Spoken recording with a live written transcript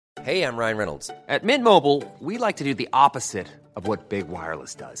Hey, I'm Ryan Reynolds. At Mint Mobile, we like to do the opposite of what Big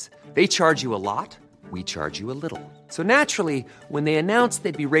Wireless does. They charge you a lot, we charge you a little. So naturally, when they announced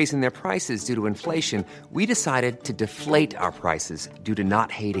they'd be raising their prices due to inflation, we decided to deflate our prices due to not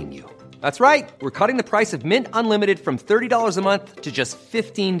hating you. That's right. We're cutting the price of Mint Unlimited from $30 a month to just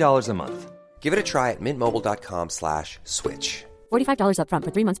 $15 a month. Give it a try at mintmobile.com/switch. $45 up front for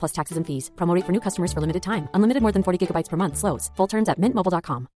 3 months plus taxes and fees. Promo rate for new customers for limited time. Unlimited more than 40 gigabytes per month. Slows full terms at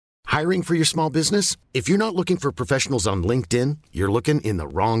mintmobile.com. Hiring for your small business? If you're not looking for professionals on LinkedIn, you're looking in the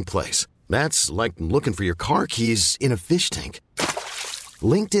wrong place. That's like looking for your car keys in a fish tank.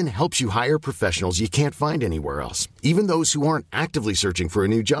 LinkedIn helps you hire professionals you can't find anywhere else, even those who aren't actively searching for a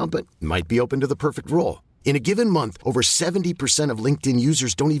new job but might be open to the perfect role. In a given month, over 70% of LinkedIn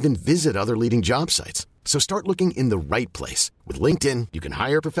users don't even visit other leading job sites. So start looking in the right place. With LinkedIn, you can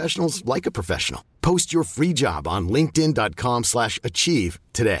hire professionals like a professional. Post your free job on linkedin.com/achieve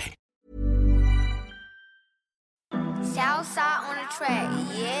today. Southside on the track,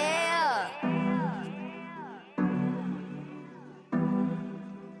 yeah.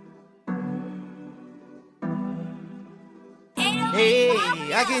 Hey,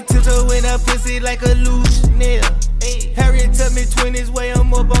 I can tiptoe in a pussy like a loose nail. Hey, Harriet tell me 20s way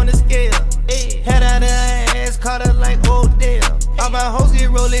I'm up on the scale. Hey, head out of her ass, caught her like Odell. All my hoes get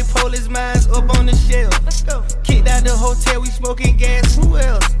rolling, police mines up on the shelf. Let's go. Kicked out the hotel, we smoking gas. Who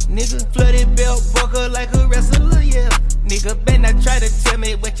else? Nigga, flooded belt buckle like a wrestler, yeah. Nigga, better not try to tell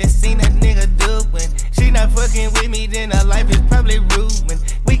me what you seen a nigga do. When she not fucking with me, then her life is probably ruined.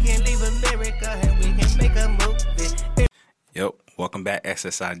 We can leave America and we can make a movie. Yep. Welcome back,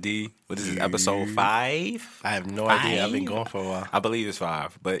 SSID. What is this, episode 5? I have no idea. I've been going for a while. I believe it's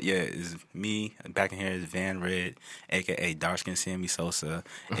 5. But yeah, it's me. Back in here is Van Red, a.k.a. Dark-skinned Sammy Sosa,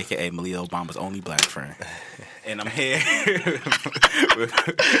 a.k.a. Malia Obama's only black friend. And I'm here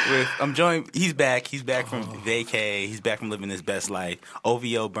I'm joined. He's back. He's back from vacay. He's back from living his best life.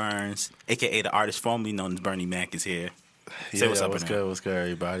 OVO Burns, a.k.a. the artist formerly known as Bernie Mac, is here. Say what's up, what's good? What's good,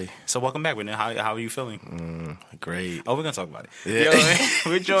 everybody? So welcome back, Renee. How are you feeling? Great. Oh, we're gonna talk about it. Yeah. Yo,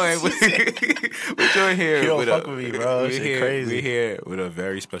 we're joined here. You don't fuck with me, bro. Shit crazy. We're here with a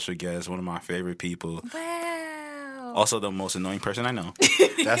very special guest, one of my favorite people. Wow. Also, the most annoying person I know.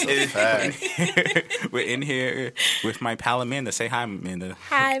 That's a fact. We're in here with my pal Amanda. Say hi, Amanda.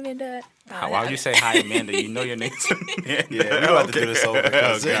 Hi, Amanda. Why would you say hi, Amanda? You know your name's Amanda. Yeah, we don't have to do this over.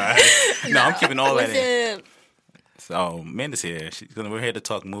 Oh, God. No, I'm keeping all that What's in. up? So, Amanda's here. We're here to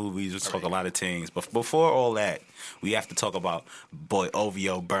talk movies. We'll talk a lot of things. But before all that, we have to talk about boy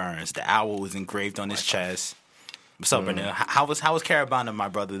OVO Burns. The owl was engraved on his chest. What's up, Bernard? How was Carabana, my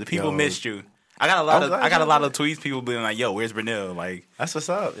brother? The people missed you. I got a lot of tweets. People being like, "Yo, where's Brunel?" Like, that's what's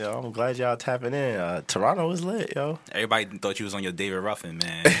up, yo. I'm glad y'all tapping in. Toronto was lit, yo. Everybody thought you was on your David Ruffin,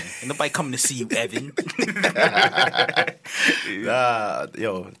 man. Ain't nobody coming to see you, Evan.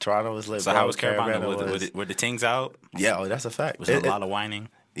 Yo, Toronto was lit. So bro. how was Carabana? Were the things out? Yeah, that's a fact. Was there a lot of whining?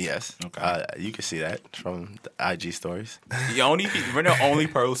 Yes. Okay. You can see that from the IG stories. Brunel only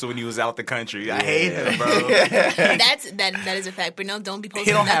posted when he was out the country. I hate him, bro. That is a fact. But no, don't be posting.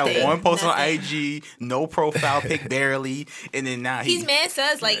 He don't nothing. have one post on IG, no profile pic, barely, and then now He's mad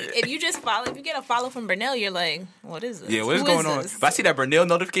sus. Like if you get a follow from Brunel, you're like, what is this? Yeah, what is going on? But I see that Brunel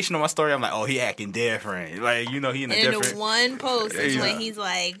notification on my story. I'm like, oh, he acting different. Like, he in a different. And one post is when he's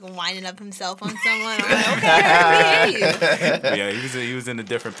like winding up himself on someone. I'm like, okay, we hear you. Yeah, he was in a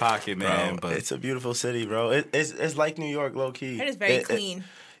different pocket, man. Bro, but it's a beautiful city, bro. It's like New York, low key. It is very clean.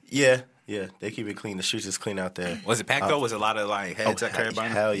 Yeah, they keep it clean. The streets is clean out there. Was it packed though? Was it a lot of like heads at Carabana?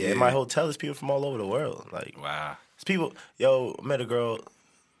 Hell yeah. In my hotel, there's people from all over the world. Like, wow. It's people. Yo, met a girl.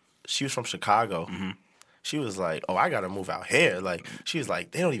 She was from Chicago. Mm-hmm. She was like, "Oh, I gotta move out here." Like, she was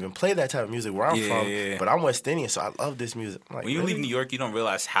like, "They don't even play that type of music where I'm from." Yeah. But I'm West Indian, so I love this music. I'm like, when you leave New York, you don't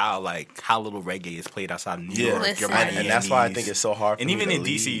realize how little reggae is played outside of New York. Listen. And that's why I think it's so hard for and me even to in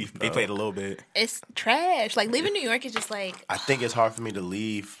leave, DC, bro. they played a little bit. It's trash. Like leaving New York is just like. I think it's hard for me to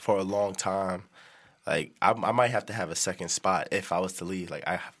leave for a long time. Like, I might have to have a second spot if I was to leave. Like,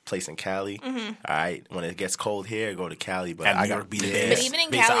 I have a place in Cali. Mm-hmm. All right, when it gets cold here, go to Cali. But Have I New got York be the But base. even in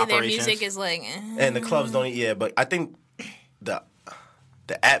base of Cali, their operations. music is like. And the clubs don't. Yeah, but I think the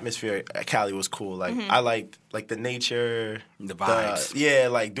atmosphere at Cali was cool. Like, I liked the nature, The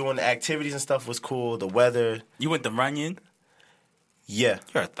vibes. like doing the activities and stuff was cool. The weather. You went to Runyon? Yeah,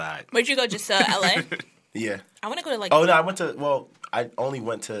 You're a thought. Where'd you go? Just LA? yeah. I want to go to like. Oh no, I only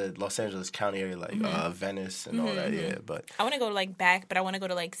went to Los Angeles County area, like Venice and all that. Yeah, but I want to go to like but I want to go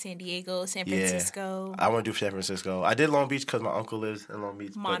to like San Diego, San Francisco, I want to do San Francisco. I did Long Beach because my uncle lives in Long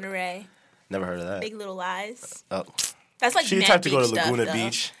Beach. but Monterey, never heard of that. Big Little Lies. Oh, That's like She the mad type to go to beach stuff, Laguna though.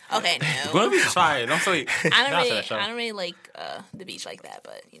 Beach. Okay, no. Laguna Beach is fire. Don't say. I don't really like the beach like that,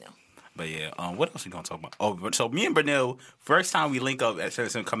 but you know. But yeah, what else we gonna talk about? Oh, so me and Brunel, first time we link up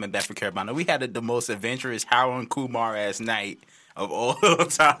since coming back from Carolina, we had the most adventurous Harold and Kumar ass night of all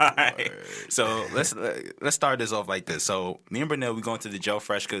time. So let's start this off like this. So me and Brunel, we going to the Joe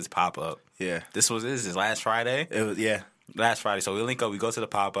Fresh Goods pop up. Yeah. This is last Friday. It was Last Friday. So we link up. We go to the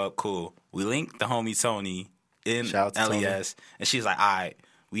pop up. Cool. We link the homie Tony in Shout out to LES, and she's like, "All right,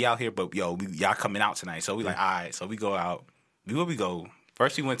 we out here, but y'all coming out tonight." So we like, "All right." So we go out. Where we go?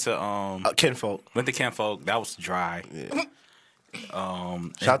 First we went to Kinfolk. Went to Kinfolk. That was dry. Yeah.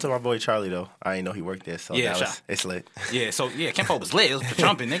 Shout out to my boy Charlie though. I didn't know he worked there, so it's lit. Yeah. So Kinfolk was lit. It was for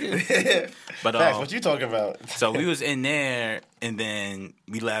trumping, nigga. But Facts, what you talking about? So we was in there, and then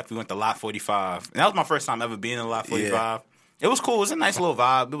we left. We went to Lot 45, and that was my first time ever being in Lot 45. Yeah. It was cool. It was a nice little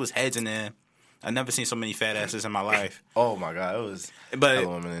vibe. It was heads in there. I've never seen so many fat asses in my life. Oh my god, it was. But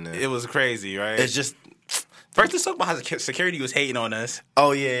women in there. It was crazy, right? It's just. First, let's talk about how security was hating on us.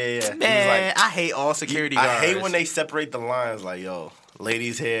 Oh, yeah. Man, like, I hate all security guards. I hate when they separate the lines, like, yo,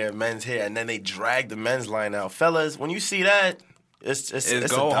 ladies here, men's here, and then they drag the men's line out. Fellas, when you see that, it's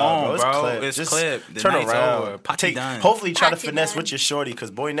go a home, bro. It's Just clip. Turn around. Done. Hopefully try to finesse done. with your shorty, because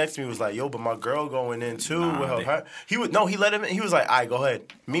boy next to me was like, yo, but my girl going in too with her. He let him in. He was like, all right, go ahead.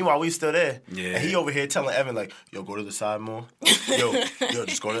 Meanwhile, we still there. Yeah. And he over here telling Evan, like, yo, go to the side more. Yo,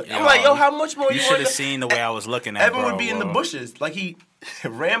 just go to I'm like, yo, how much more you should have seen the way I was looking at Evan would be in the bushes. Like he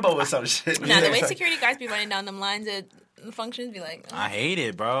Rambo or some shit. Nah, the way security guys be running down them lines at the functions be like, I hate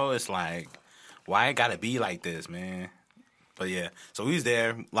it, bro. It's like, why it gotta be like this, man? But yeah, so we was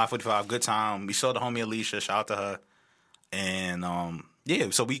there, Lot 45, good time. We saw the homie Alicia, shout out to her. And yeah,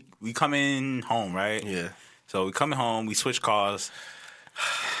 so we coming home, right? Yeah. So we coming home, we switch cars.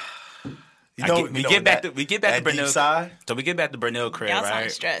 We get back to Brunel. So we get back to Brunel crib, y'all right?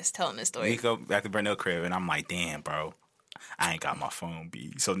 sound stressed telling this story. We go back to Brunel crib, and I'm like, damn, bro, I ain't got my phone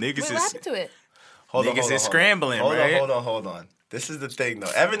beat. So niggas Wait, what happened to it? Hold on, scrambling, hold right? Hold on. This is the thing,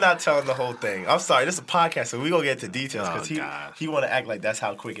 though. Evan not telling the whole thing. I'm sorry, this is a podcast, so we gonna get to details because he want to act like that's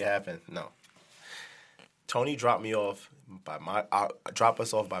how quick it happened. No. Tony dropped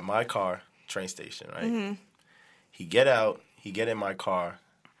us off by my car, train station, right? Mm-hmm. He get out, he get in my car.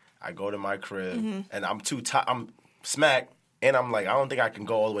 I go to my crib, and I'm I'm smacked, and I'm like, I don't think I can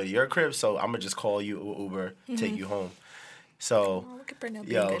go all the way to your crib, so I'm gonna just call you Uber, take you home. So, look at Brunel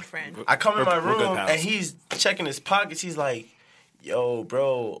being a good friend. I come in my room, and he's checking his pockets. He's like, yo,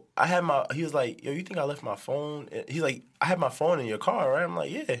 bro, he was like, yo, you think I left my phone? He's like, I had my phone in your car, right? I'm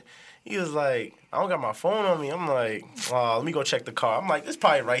like, yeah. He was like, I don't got my phone on me. I'm like, let me go check the car. I'm like, it's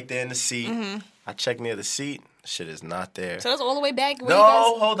probably right there in the seat. Mm-hmm. I check near the seat. Shit is not there. So it's all the way back?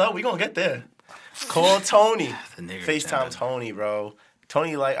 No, hold up. We gonna get there. Call Tony. FaceTime Tony, bro.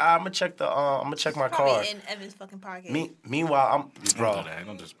 Tony like, I'm gonna check my car. Probably in Evan's fucking pocket. Meanwhile, I'm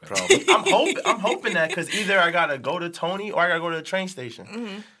hoping that because either I gotta go to Tony or I gotta go to the train station.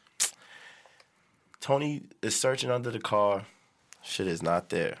 Mm-hmm. Tony is searching under the car. Shit is not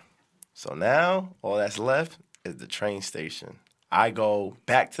there. So now all that's left is the train station. I go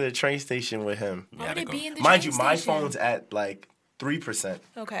back to the train station with him. Why would it be in the Mind train you, my station? phone's at like 3%.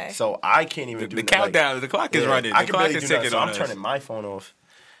 Okay. So I can't even do the countdown. The clock is running. The clock is ticking on us. I'm turning my phone off.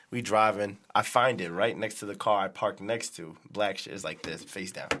 We driving. I find it right next to the car I parked next to. Black shit is like this,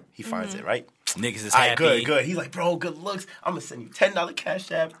 face down. He finds it, right? Niggas is happy. Good. He's like, bro, good looks. I'm going to send you $10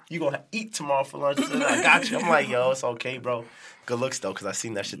 cash app. You going to eat tomorrow for lunch. I got you. I'm like, yo, it's okay, bro. Good looks, though, because I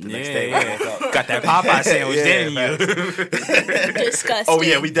seen that shit the next day. Yeah. Got that Popeye sandwich, didn't you? Disgusting. Oh,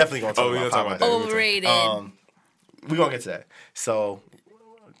 yeah, we definitely going to talk about Popeye. Overrated. We're going to get to that. So,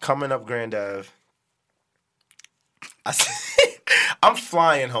 coming up Grand Ave, I'm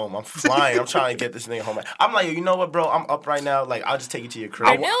flying home. I'm trying to get this nigga home. I'm like, you know what, bro? I'm up right now. Like, I'll just take you to your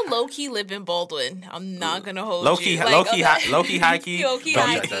crib. Brunel low-key live in Baldwin. I'm not going to hold low-key, you. Low-key, high key. Low-key,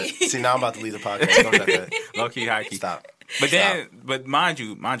 high key. See, now I'm about to leave the podcast. Don't do that. Low-key, high key. Stop. But mind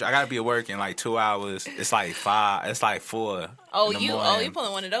you, I gotta be at work in like 2 hours. It's like 5. It's like 4. You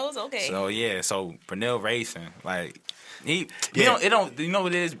pulling one of those? Okay. So yeah, so Brunel racing, like you know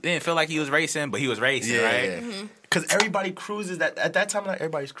what it is? It didn't feel like he was racing, but he was racing, right? Because everybody cruises at that time. Not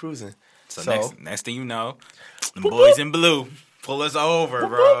everybody's cruising. So next thing you know, the boys in blue pull us over,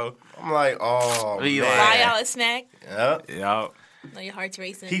 bro. I'm like, oh, man. Buy y'all a snack. Yep. No, your heart's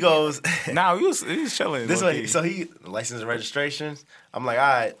racing. He goes. Nah, he was chilling. This way, so he license and registration. I'm like, all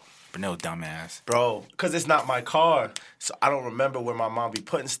right, Brunel dumbass, bro, because it's not my car, so I don't remember where my mom be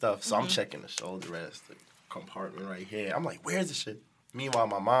putting stuff. So I'm checking the shoulder rest, the compartment right here. I'm like, where's the shit? Meanwhile,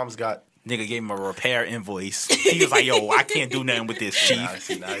 my mom's got Nigga gave him a repair invoice. He was like, yo, I can't do nothing with this, chief. I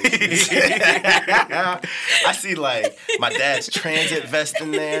see like my dad's transit vest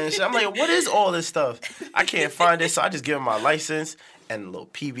in there and shit. I'm like, what is all this stuff? I can't find it, so I just give him my license and a little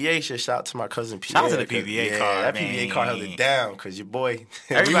PBA shit. Shout out to my cousin Pierre. Shout out to the PBA card, that man. PBA card held it down because your boy.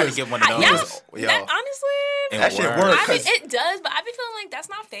 Everybody get one of those. That, honestly, that shit works. I mean, it does, but I be feeling like that's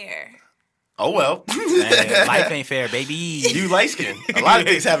not fair. Oh, well. Man, life ain't fair, baby. You light skin. A lot of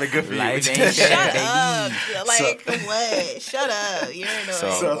things have it good for life you. Ain't fair, Shut baby. up. Like, what? Shut up. You're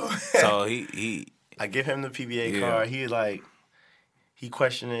annoying. So he I give him the PBA card. He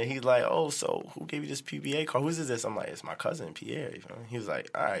questioned it. He's like, oh, so who gave you this PBA card? Who's this? I'm like, it's my cousin, Pierre. You feel me? He was like,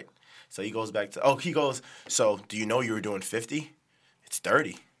 all right. So he goes back to, so do you know you were doing 50? It's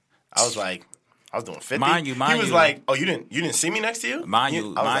 30. I was like, I was doing 50. Mind you. He was like, oh, you didn't see me next to you? Mind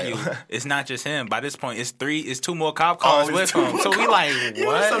you, it's not just him. By this point, it's two more cop cars with him. So we like,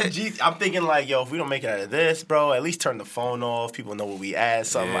 what? I'm thinking like, yo, if we don't make it out of this, bro, at least turn the phone off. People know what we at.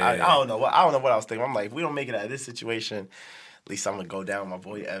 Something. I don't know what I was thinking. I'm like, if we don't make it out of this situation, at least I'm gonna go down with my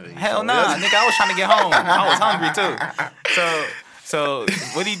boy Evan. Hell nah, nigga, I was trying to get home. I was hungry too. So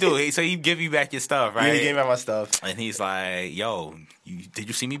what he do? So he give you back your stuff, right? Yeah, he gave me back my stuff. And he's like, yo, did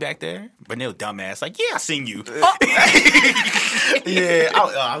you see me back there? Benil, dumbass, like, yeah, I seen you. Yeah,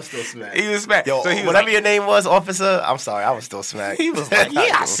 I was still smacked. He was smacked. Yo, so he was whatever like, your name was, officer, I'm sorry, I was still smacked. He was like,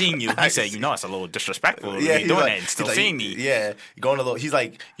 yeah, I seen you. He said, you know, it's a little disrespectful. Yeah, doing that and still seeing me. Yeah, going a little. He's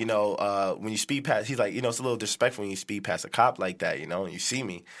like, you know, when you speed past, he's like, you know, it's a little disrespectful when you speed past a cop like that, you know, and you see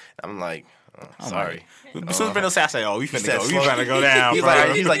me. I'm like, sorry. As soon as Benil said, I said, oh, we finna go down.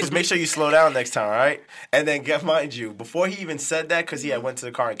 He's like, just make sure you slow down next time, all right? And then, mind you, before he even said that, because he had went to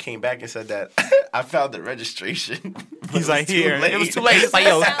the car and came back and said that, I found the registration. He's like, here. It was too late. He's like,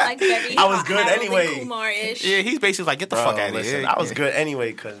 yo. I was good anyway. Kumar-ish. Yeah, he's basically like, get the fuck out of here. I was good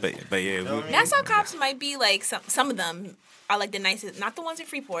anyway, because. But yeah. Nassau cops might be like, some of them are like the nicest, not the ones in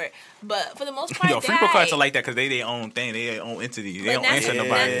Freeport, but for the most part, Freeport cops are like that because they their own thing, they their own entity. They don't answer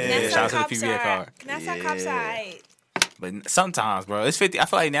nobody. Shout out to the PBA card. Nassau cops are alright. But sometimes, bro, it's 50. I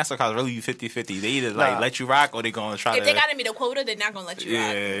feel like Nassau cops really 50-50. They either like let you rock or they gonna try if they gotta meet a quota, they're not gonna let you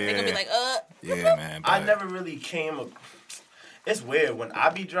rock. They're gonna be like, Yeah, man. I never really it's weird when I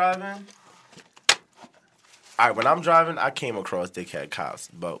be driving. All right, when I'm driving, I came across dickhead cops.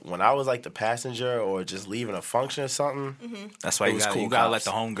 But when I was like the passenger or just leaving a function or something, that's why you gotta let the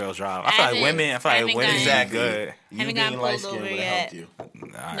homegirls drive. I feel like women exactly good. Haven't gotten pulled over yet.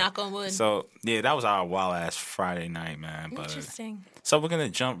 Right. Knock on wood. So yeah, that was our wild ass Friday night, man. But, interesting. So we're gonna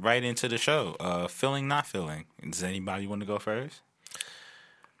jump right into the show. Feeling, not feeling. Does anybody want to go first?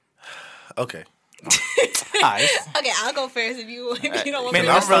 Okay. Right. Okay, I'll go first if you don't want me. to.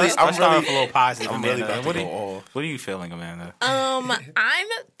 I'm really a little positive. I'm really about to go off. What are you feeling, Amanda? I'm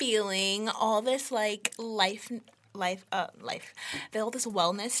feeling all this like life, all this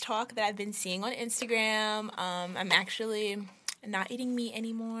wellness talk that I've been seeing on Instagram. I'm actually not eating meat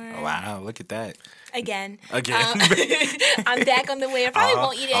anymore. Oh, wow, look at that. Again. I'm back on the way. I probably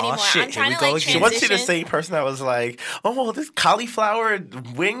won't eat it anymore. Shit. I'm trying to So transition. wasn't she the same person that was like, oh, this cauliflower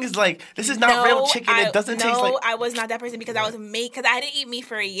wings, like, this is not real chicken. It doesn't taste like... No, I was not that person because I didn't eat meat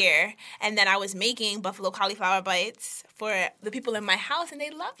for a year. And then I was making buffalo cauliflower bites for the people in my house, and they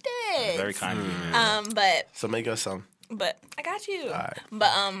loved it. Very kind of you. So make us some. But I got you. All right.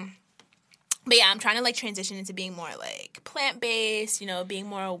 But yeah, I'm trying to like transition into being more like plant-based, you know, being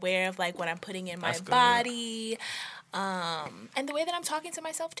more aware of like what I'm putting in my body. And the way that I'm talking to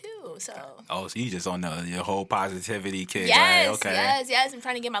myself too. So you just on your whole positivity kick. Yes, right? Okay. yes. I'm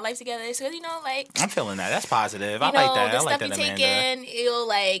trying to get my life together. So you know, like I'm feeling that. That's positive. I like that. The I like stuff that, you Amanda. take in, you'll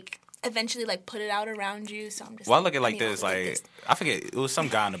like eventually like put it out around you. So I'm just. Well, I look at it like this. Like I forget, it was some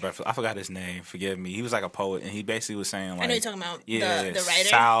guy in the Breakfast. I forgot his name. Forgive me. He was like a poet, and he basically was saying like, I know you're talking about the writer.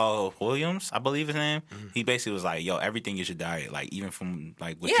 Sal Williams, I believe his name. Mm-hmm. He basically was like, yo, everything is your diet. Like even from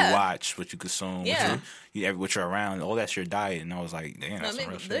like what you watch, what you consume, what you're around, all that's your diet. And I was like, damn, that's some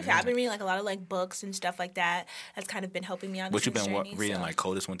real shit. I've been reading like a lot of like books and stuff like that. That's kind of been helping me out. What you been reading? Like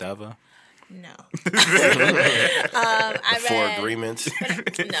Coldest Winter Ever? No. I read 4 Agreements. I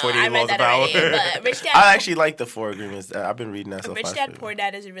read that already. But Rich Dad. I actually like the 4 Agreements. I've been reading that so far. Rich Dad Poor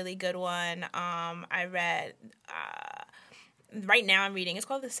Dad is a really good one. I read. Right now, I'm reading. It's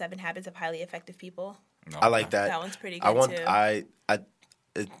called The 7 Habits of Highly Effective People. I like that. That one's pretty good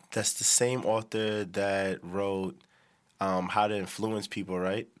too. That's the same author that wrote How to Influence People,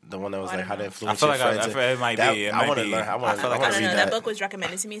 right? The one that was like How to Influence Your Friends. I feel like it might be. I want to learn. I want to read that. That book was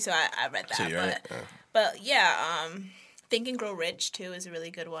recommended to me, so I read that. But yeah, Think and Grow Rich too is a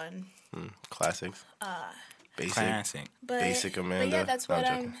really good one. Classics. Classic. Basic Amanda. But yeah, that's No, what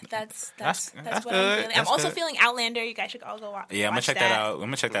I'm I'm. joking. That's That's what good. I'm feeling. I'm That's also good. feeling Outlander. You guys should all go watch. Yeah, I'm gonna check that out. I'm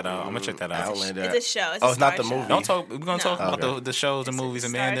gonna check that out. Outlander. It's a show. Oh, it's not the Star movie. show. Don't talk. We're gonna talk No. about the shows and It's a movies, Star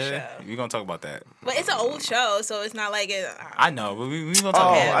Amanda. show. We're gonna talk about that. But it's an old show, so it's not like it. I know, but we gonna Oh, talk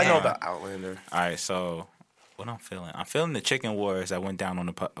about I that. know about Outlander. All right, so what I'm feeling the chicken wars that went down on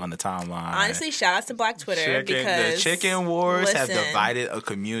the timeline. Honestly, shout out to Black Twitter because the chicken wars have listen, divided a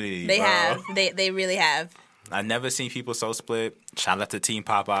community. They bro. have. They really have. I've never seen people so split. Shout out to Team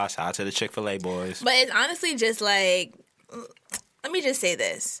Popeye. Shout out to the Chick-fil-A boys. But it's honestly just like, let me just say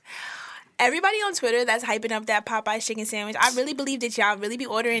this. Everybody on Twitter that's hyping up that Popeye's chicken sandwich, I really believe that y'all really be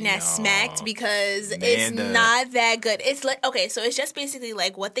ordering that smacked because it's not that good. It's like, okay, so it's just basically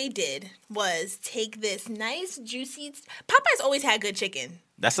like what they did was take this nice, juicy... Popeye's always had good chicken.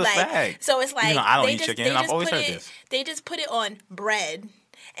 That's a like, fact. So it's like... You know, I don't they eat just, chicken. they I've just always put heard it, this. They just put it on bread.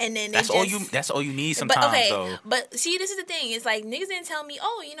 And then That's all you need sometimes, but okay, though. But see, this is the thing. It's like niggas didn't tell me,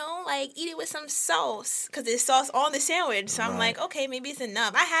 oh, you know, like eat it with some sauce because there's sauce on the sandwich. So I'm like, okay, maybe it's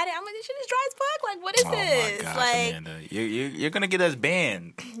enough. I had it. I'm like, this shit is dry as fuck. Like, what is this? Oh my gosh, like, Amanda, you're gonna get us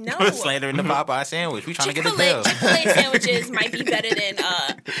banned. No. For slandering the Popeye sandwich. We trying to get a bill. Chick-fil-A sandwiches might be better than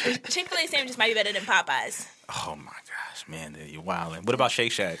Chick-fil-A sandwiches might be better than Popeyes. Oh my gosh, man, you're wilding. What about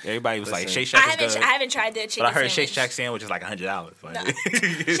Shake Shack? Everybody was like, Listen, Shake Shack is good. I haven't tried their chicken But I heard sandwich. Shake Shack sandwich is like $100. Like, No.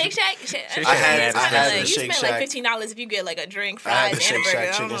 Shake Shack. I had the you Shake spend like Shack. $15 if you get like a drink, I had fries, the and a Shake burger. Shack I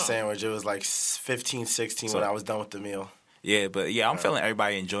don't chicken know. sandwich. It was like 15, 16 when I was done with the meal. Yeah, but yeah, I'm feeling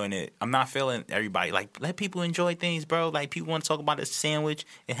everybody enjoying it. I'm not feeling everybody like let people enjoy things, bro. Like people want to talk about a sandwich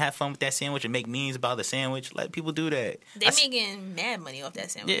and have fun with that sandwich and make memes about the sandwich. Let people do that. They making mad money off that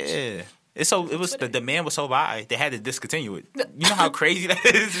sandwich. Yeah. The demand was so high they had to discontinue it. You know how crazy that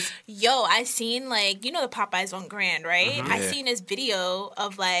is? Yo, I seen like you know the Popeyes on Grand, right? I Yeah. seen this video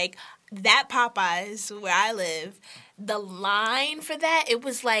of like that Popeyes where I live. The line for that, it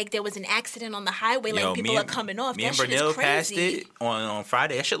was like there was an accident on the highway, like people are coming off. Me That and shit Bernil is passed crazy. it on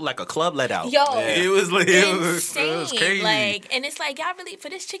Friday. That shit looked like a club let out. Yo, it was like insane. it was crazy. Like, and it's like y'all really for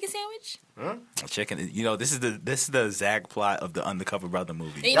this chicken sandwich? Chicken, you know, this is the Zach plot of the Undercover Brother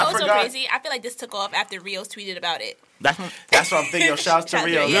movie. And you know I what's so forgot. crazy? I feel like this took off after Rios tweeted about it. That's That's what I'm thinking. Yo, shouts to Shout out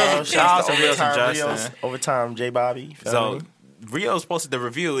to Rio. Rio. Yo, Shout out shouts to to Rio and Overtime Justin. Rios. Overtime J Bobby. Feel so. me? Rio posted the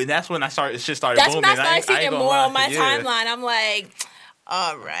review, and that's when shit started That's booming. when I started ain't seeing it gonna more lie. on my Yeah. timeline. I'm like,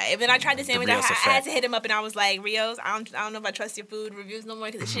 all right. And then I tried the sandwich. I Rios had effect. to hit him up, and I was like, Rios, I don't know if I trust your food reviews no more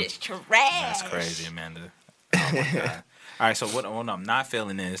because the shit's trash. That's crazy, Amanda. Oh my God. All right, so what I'm not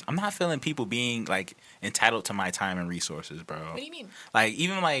feeling is I'm not feeling people being like entitled to my time and resources, bro. What do you mean? Like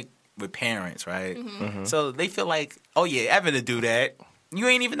even like with parents, right? So they feel like, oh yeah, Evan to do that. You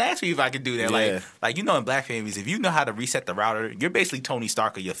ain't even asked me if I could do that. Yeah. Like you know, in black families, if you know how to reset the router, you're basically Tony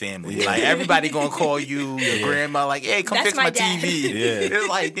Stark of your family. Like everybody gonna call you, your grandma, like, hey, come That's fix my my dad. TV. Yeah. It's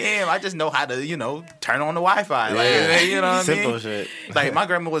like, damn, I just know how to, turn on the Wi-Fi. Like, Yeah. you know what I Simple mean? shit. Like my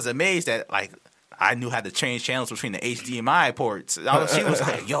grandma was amazed that like I knew how to change channels between the HDMI ports. She was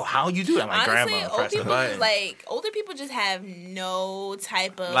like, "Yo, how you do that?" I'm like, Honestly, "Grandma, old press the people button." older people just have no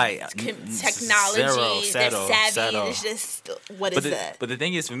type of Like, technology. They're savvy. zero. It's just what is that? But the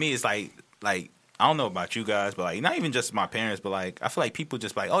thing is, for me, it's like I don't know about you guys, but like not even just my parents, but like I feel like people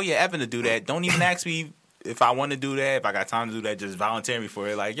just like, "Oh yeah, Evan to do that." Don't even ask me if I want to do that, if I got time to do that, just volunteer me for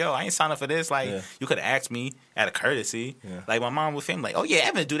it. Like, yo, I ain't signed up for this. Like, you could have asked me out of courtesy. Yeah. Like, my mom would film, like, oh, yeah,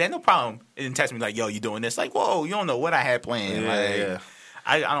 Evan, do that, no problem. And then text me, like, yo, you doing this? Like, whoa, you don't know what I had planned. Like, Yeah.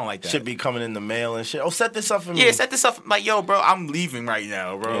 I don't like that. Should be coming in the mail and shit. Oh, set this up for me. Yeah, set this up. Like, yo, bro, I'm leaving right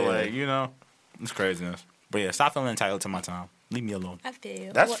now, bro. Yeah. Like, it's craziness. But yeah, stop feeling entitled to my time. Leave me alone. I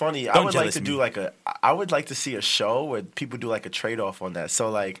feel That's funny. I Don't would like jealous to me. do I would like to see a show where people do like a trade off on that. So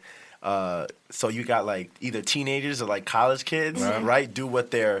like, so you got like either teenagers or like college kids, right? Do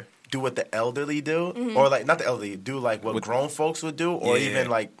what the elderly do, or like not the elderly, do like what grown folks would do, or Yeah. even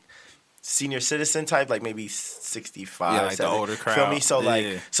like senior citizen type, like maybe 65. Yeah, like the 70. older crowd. Feel me? So like,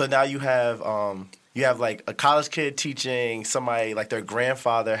 Yeah. so now you have like a college kid teaching somebody like their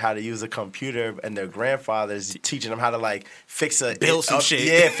grandfather how to use a computer, and their grandfather's teaching them how to like Build some shit.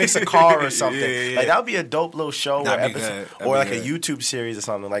 Yeah, fix a car or something. Yeah. Like that would be a dope little show or That'd be episode, good. That'd or be like good. a YouTube series or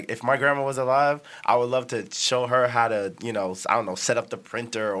something. Like if my grandma was alive, I would love to show her how to, I don't know, set up the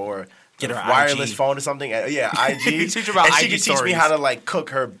printer or Get her a wireless IG. phone or something. Yeah, IG. Teach her about and she IG can teach me stories. how to like cook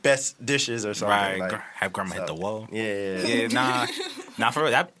her best dishes or something. Right. Like, Have grandma hit the wall. yeah. Yeah, nah, for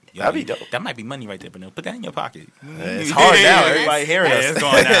real. That'd be dope. That might be money right there, but no, put that in your pocket. It's hard now. Everybody hearing us. It's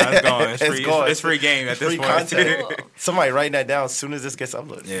going now. It's going. It's free. going. It's free game at this Free point. content. Somebody writing that down as soon as this gets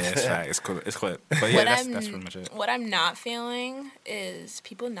uploaded. Yeah, it's fact. It's cool. It's clip. But yeah, that's pretty much it. What I'm not feeling is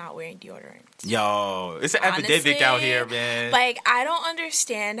people not wearing deodorant. Yo, it's an epidemic out here, man. Like, I don't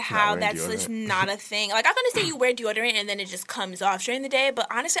understand how wearing that's deodorant. just not a thing. Like, I can understand you wear deodorant and then it just comes off during the day, but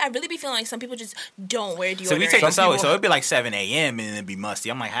honestly, I really be feeling like some people just don't wear deodorant. So we take the subway, so it'd be like 7 a.m. and it'd be musty.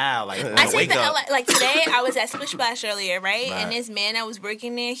 I'm like, how? Like, I take wake the up. like today. I was at Splish Splash earlier, right? And this man that was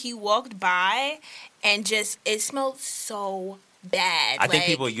working there, he walked by, and just it smelled so bad. I think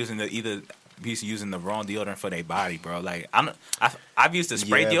people are using using the wrong deodorant for their body, bro. Like I've used the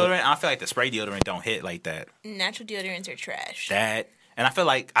spray deodorant. And I feel like the spray deodorant don't hit like that. Natural deodorants are trash. And I feel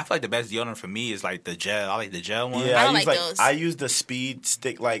like the best deodorant for me is like the gel. I like the gel one. Yeah, I don't like those. I use the speed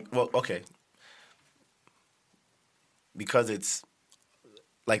stick. Because it's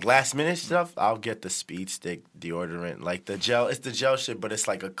like last minute stuff, I'll get the speed stick deodorant. Like the gel, it's the gel shit, but it's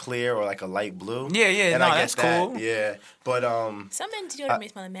like a clear or like a light blue. Yeah, and no, I get that's that. cool. Yeah, but Some men's deodorant may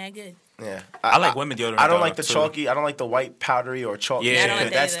smell mad good. yeah, I like women deodorant. I don't though, like the too. chalky. I don't like the white powdery or chalky. Yeah, I don't because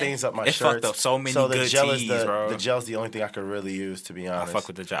like that that stains up my It shirts. fucked up so many the good gel teas, is bro. The gel's the only thing I could really use, to be I honest. fuck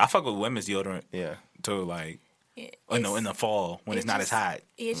with the gel. I fuck with women's deodorant. Yeah. Too, like Yeah, in the fall when it's not as hot.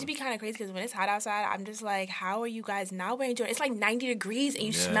 It should be kind of crazy because when it's hot outside, I'm just like, how are you guys not wearing deodorant? It's like 90 degrees and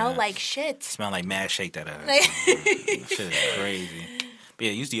you smell like shit. Smell like mad shake that ass. Like- That shit is crazy. But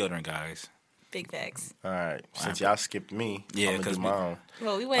yeah, use deodorant, guys. Big facts. All right, since y'all skipped me, Yeah, I'm gonna 'cause do my own.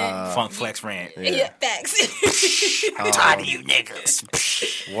 Well, we went. Funk Flex rant. Yeah, facts. I'm tired of you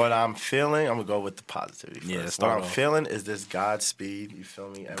niggas. What I'm feeling, I'm gonna go with the positivity first. Yeah, What start I'm off. feeling is this Godspeed. You feel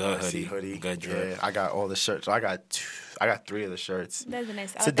me? Good NYC hoodie. Good drip. Yeah, I got all the shirts. I got 3 of the shirts. That's a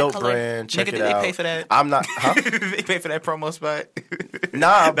nice. It's a dope brand. Check Nigga, it did out. they pay for that? I'm not. Huh? They pay for that promo spot.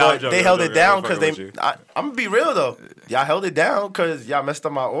 Nah, but I'm joking, they I'm held joking, it down I'm because fucking with you. I'm gonna be real though. Y'all held it down because y'all messed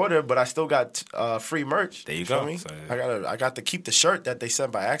up my order, but I still got free merch. There you feel go. Me? So- I got to keep the shirt that they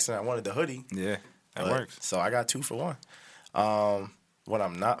sent by accident. I wanted the hoodie. Yeah, that But- works. So I got 2 for 1. What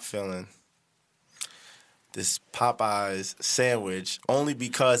I'm not feeling, this Popeyes sandwich, only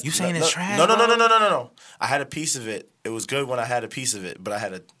because You saying it's trash, No. I had a piece of it. It was good when I had a piece of it, but I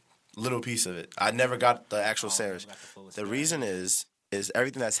had a little piece of it. I never got the actual sandwich. The reason is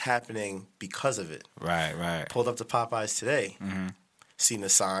everything that's happening because of it. Right. Pulled up to Popeyes today, seen the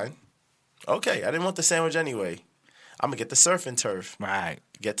sign. Okay, I didn't want the sandwich anyway. I'm gonna get the surf and turf. Right.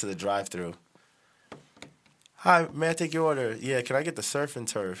 Get to the drive-thru. Hi, may I take your order? Yeah, can I get the surf and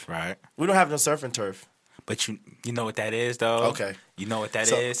turf? Right. We don't have no surf and turf. But you know what that is, though? Okay. You know what that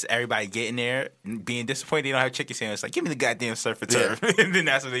So- is? Everybody getting there, being disappointed they don't have chicken sandwich. Like, give me the goddamn surf and turf. And then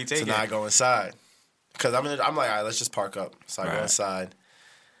that's what they take. So now I go inside. Because I'm like, all right, let's just park up. So I go Right. inside.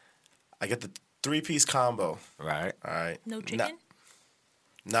 I get the 3-piece combo. Right. All right. No chicken.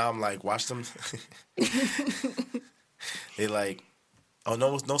 Now I'm like, watch them. They like, oh,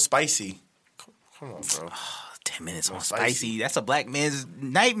 no spicy. Come on, bro. 10 minutes on spicy. spicy. That's a black man's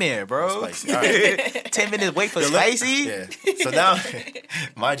nightmare, bro. Spicy. All right. 10 minutes wait for spicy? Yeah. So now,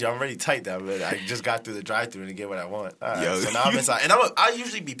 mind you, I'm already tight now, but I just got through the drive-thru to get what I want. All right. Yo. So now I'm inside. And I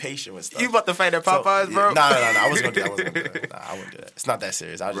usually be patient with stuff. You about to fight at Popeyes, So, bro? yeah, Nah, I wasn't going to do that. Nah, I wouldn't do that. It's not that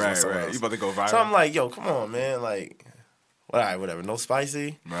serious. I just want something else. You about to go viral? So I'm like, yo, come on, man. Like, all right, whatever. No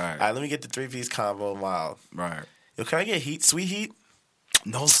spicy. Right. All right, let me get the 3-piece combo mild. Right. Yo, can I get sweet heat?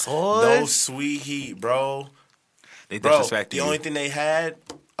 No sauce? No sweet heat, bro. They Bro, disrespect the you. only thing they had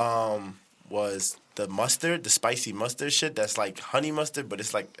was the mustard, the spicy mustard shit. That's like honey mustard, but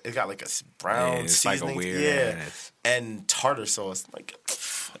it's like it got like a brown Yeah, it's like a seasoning. weird yeah, ass. and tartar sauce. Like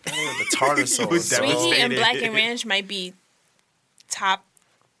the tartar sauce. was bro. Sweet heat and devastated. black and ranch might be top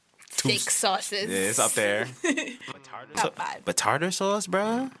thick sauces. Yeah, it's up there. Top 5. But tartar sauce,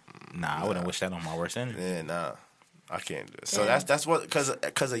 bro? Nah, I wouldn't wish that on my worst enemy. Yeah, nah, I can't do it. So that's what because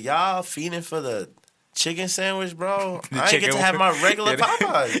of y'all feeding for the chicken sandwich, bro. I ain't get to have my regular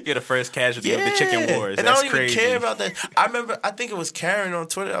Popeyes. You're the first casualty of the chicken wars. And That's I don't crazy. even care about that. I think it was Karen on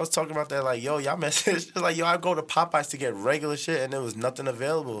Twitter. I was talking about that, like, yo, y'all message. It's like, yo, I go to Popeyes to get regular shit, and there was nothing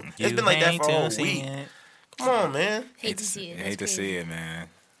available. It's been like that for a whole week. Come on, man. Hate to see it. Hate to That's see crazy. it, man.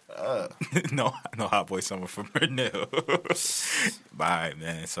 no hot boy summer for Bernal. Bye,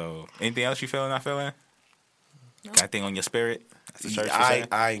 man. So, anything else you feeling? Not feeling? No. Got anything on your spirit? That's the church.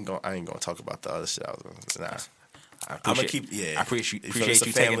 I ain't gonna talk about the other shit. I was gonna. Nah. I'm gonna keep. Yeah, I appreciate You feel me? It's a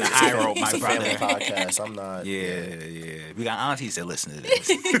you taking the family- high road, my it's a brother. family podcast. I'm not. Yeah. We got aunties that listen to this.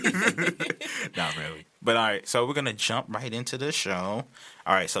 Not really. But all right, so we're going to jump right into the show.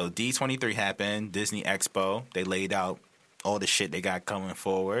 All right, so D23 happened, Disney Expo. They laid out all the shit they got coming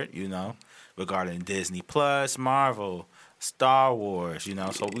forward, you know, regarding Disney Plus, Marvel, Star Wars, you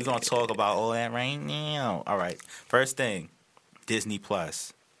know. So we're going to talk about all that right now. All right. First thing, Disney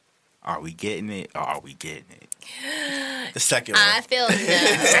Plus. Are we getting it or are we getting it? The second one. I feel no.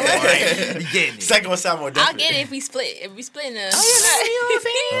 We getting it. Second one sound more I'll different. get it if we split. If we split in a.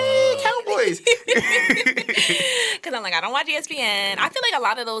 Cowboys. Because I'm like, I don't watch ESPN. I feel like a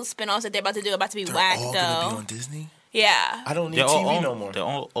lot of those spinoffs that they're about to do are about to be whack, all though. gonna be on Disney? Yeah. I don't need They're all TV owned, no more. They're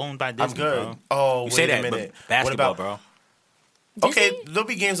all owned by Disney, I'm good. bro. Oh, You wait say a that, minute. but basketball, What about, bro. Okay, there'll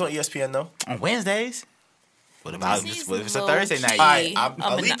be games on ESPN though. On Wednesdays? What about if Disney's it's a low Thursday night? key. All right,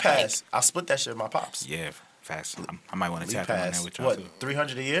 I'm Elite not- Pass. I'll split that shit with my pops. Yeah, fast. I might want to Elite tap in on Pass. that with y'all What? too.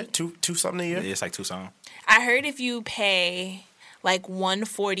 300 a year? Two something a year? It's like 2 songs. I heard if you pay like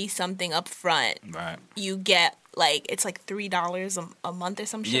 $140 something up front, Right. you get like it's like $3 a month or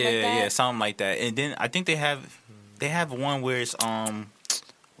some shit Yeah, like that. yeah, something like that. And then I think they have one where it's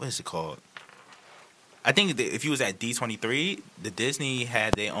what is it called? I think if you was at D23, the Disney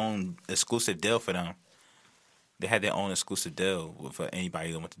had their own exclusive deal for them. They had their own exclusive deal for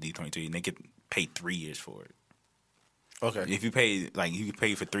anybody that went to D23, and they get paid 3 years for it. Okay. If you pay you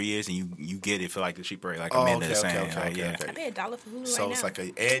pay for 3 years and you get it for like the cheaper rate, like Oh, Amanda okay, is okay, saying. okay, Like, okay, yeah. okay. I pay $1 for Hulu So right it's now. like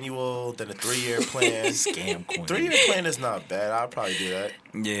an annual, then a 3-year plan. Scam queen. 3-year plan is not bad. I'll probably do that.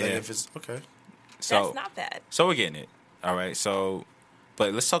 Yeah. Like if it's okay. So That's not bad. So we're getting it. All right. So,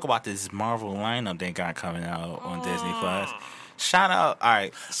 but let's talk about this Marvel lineup they got coming out on Disney Plus. Shout out. All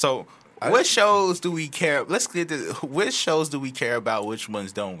right. So, what shows do we care? Let's get to which shows do we care about? Which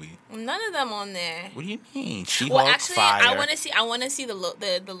ones don't we? None of them on there. What do you mean? She-Hulk, Well, actually, Fire. I want to see the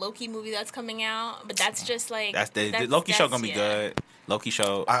Loki movie that's coming out, but that's just like That's the Loki show gonna be yeah. good. Loki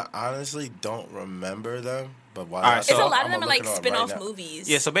show. I honestly don't remember them, but while All right, I It's It's So, a lot of I'm them are like looking up spin-off right now. movies.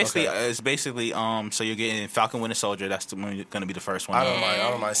 Yeah. So basically, Okay. it's basically so you're getting Falcon Winter Soldier. That's the one gonna be the first one. I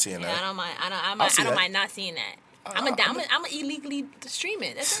don't mind seeing Yeah, that. I don't mind. I'll see I don't that. mind not seeing that. I'm a illegally stream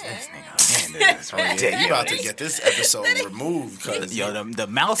it. That's it. Oh, yeah, you about to get this episode removed because Yo, the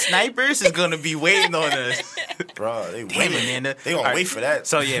mouse snipers is gonna be waiting on us. bro, they Damn it, waiting. Amanda. They gonna All right. wait for that.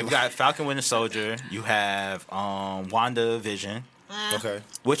 So yeah, we got Falcon Winter Soldier. You have WandaVision, Okay.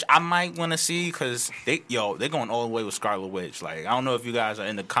 which I might want to see because they're going all the way with Scarlet Witch. Like I don't know if you guys are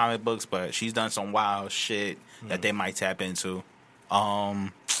in the comic books, but she's done some wild shit that they might tap into.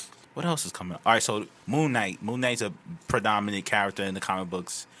 What else is coming up? All right, so Moon Knight. Moon Knight's a predominant character in the comic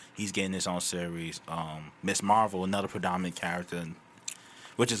books. He's getting his own series. Miss Marvel, another predominant character,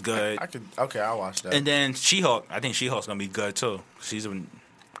 which is good. I'll watch that. And then She-Hulk. I think She-Hulk's gonna be good too. She's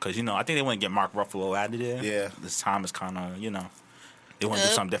because I think they want to get Mark Ruffalo out of there. Yeah. This time is kind of they want to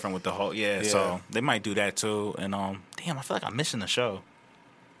do something different with the Hulk. Yeah, so they might do that too. And damn, I feel like I'm missing the show.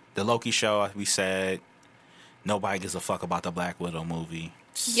 The Loki show. We said nobody gives a fuck about the Black Widow movie.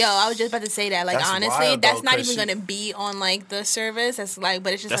 Yo, I was just about to say that. Like, That's honestly, wild, that's though, not 'cause even gonna be on like the service. That's like,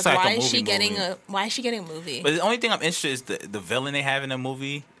 but it's just That's like, like a why is she movie getting movie. why is she getting a movie? But the only thing I'm interested is the villain they have in the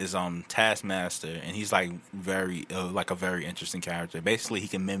movie is Taskmaster, and he's like very like a very interesting character. Basically, he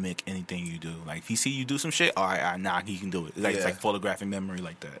can mimic anything you do. Like if he see you do some shit, all right, nah, he can do it. Like it's Yeah. like photographic memory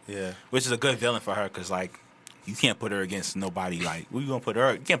like that. Yeah. Which is a good villain for her because like you can't put her against nobody. Like where you gonna put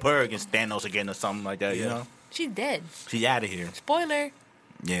her? You can't put her against Thanos again or something like that. You Yeah. know, She's dead. she's out of here. Spoiler.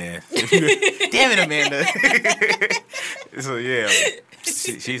 Yeah. Damn it, Amanda. So yeah,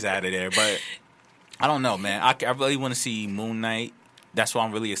 she's out of there. But I don't know, man. I really want to see Moon Knight. That's what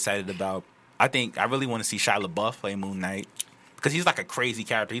I'm really excited about. I really want to see Shia LaBeouf play Moon Knight because he's like a crazy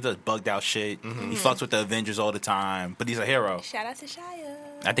character. He does bugged out shit. He fucks with the Avengers all the time, but he's a hero. Shout out to Shia.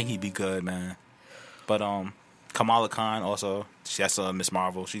 I think he'd be good, man. But Kamala Khan also, that's Miss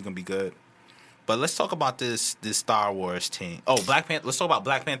Marvel. She's gonna be good. But let's talk about this Star Wars team. Oh, Black Panther. Let's talk about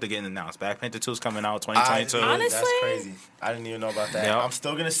Black Panther getting announced. Black Panther 2 is coming out 2022. Honestly? That's crazy. I didn't even know about that. Yep. I'm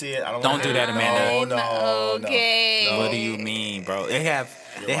still gonna see it. I don't Don't wanna do that, Amanda. No. Okay. No. What do you mean, bro? They have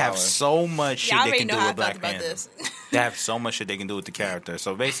wildin'. so much shit Y'all they already can know do how I with felt Black about Panther. this. They have so much shit they can do with the character.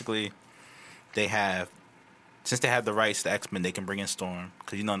 So basically, since they have the rights to X-Men, they can bring in Storm.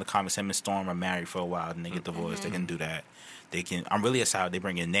 Because in the comics, him and Storm are married for a while, and they get divorced. They can do that. I'm really excited they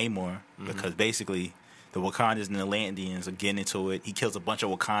bring in Namor because basically the Wakandans and the Atlanteans are getting into it. He kills a bunch of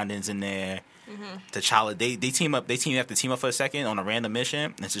Wakandans in there. T'Challa, they team up. They have to team up for a second on a random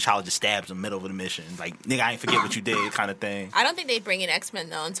mission, and T'Challa just stabs in the middle of the mission. Like, nigga, I ain't forget what you did, kind of thing. I don't think they bring in X-Men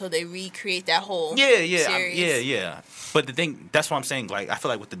though until they recreate that whole Yeah. series. But the thing, that's what I'm saying. Like, I feel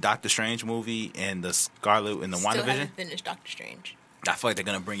like with the Doctor Strange movie and the Scarlet and the Still WandaVision, haven't finished Doctor Strange. I feel like they're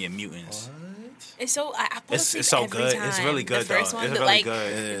gonna bring in mutants. It's so I fall asleep It's so every good. time. It's really good, the first though. One, It's but really like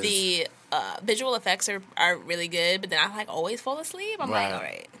good. the visual effects are really good, but then I like always fall asleep. I'm like, all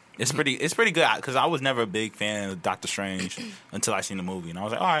right. It's pretty good because I was never a big fan of Doctor Strange until I seen the movie, and I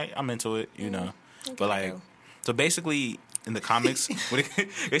was like, all right, I'm into it, you know. But like, so basically in the comics,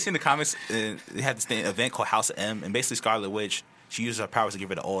 they see in the comics, they had this event called House of M, and basically Scarlet Witch, she uses her powers to get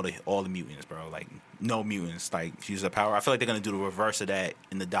rid of all the mutants, bro. Like no mutants. Like she uses her power. I feel like they're gonna do the reverse of that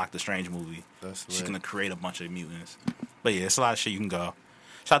in the Doctor Strange movie. She's gonna create a bunch of mutants. But yeah, it's a lot of shit you can go.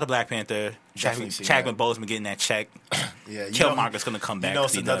 Shout out to Black Panther. Chadwick Boseman getting that check. Yeah, Killmonger's gonna come back. You know,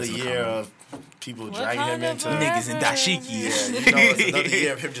 it's another year of people dragging him into niggas in dashiki. Yeah, you know, it's another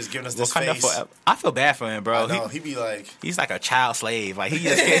year of him just giving us this face. I feel bad for him, bro. I know, he be like, he's like a child slave. Like he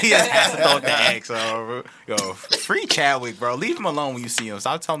just has to throw the X. So, yo, free Chadwick, bro. Leave him alone when you see him.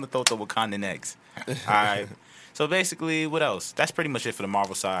 Stop telling him to throw the Wakandan X. All right. So basically, what else? That's pretty much it for the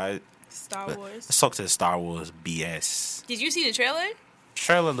Marvel side. Star Wars. Let's talk to the Star Wars BS. Did you see the trailer?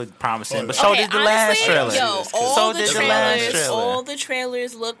 Trailer looked promising, but so did the last trailer. Yo, so did the last trailer. All the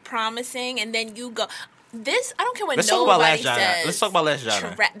trailers look promising, and then you go. This I don't care what Let's talk about nobody Last Jedi. says. Let's talk about Last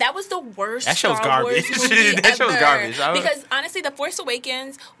Jedi. That was the worst. That show's Star garbage. Wars movie That show's ever. garbage. Because honestly, The Force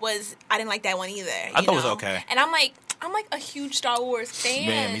Awakens I didn't like that one either. I thought it was okay. And I'm like a huge Star Wars fan.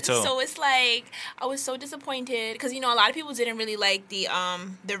 Man, me too. So it's like I was so disappointed because a lot of people didn't really like the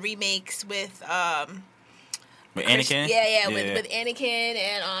remakes with. With Anakin? With Anakin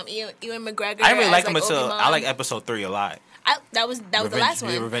and Ewan McGregor. I didn't really like him like until Obi-Wan. I like Episode 3 a lot. That was the last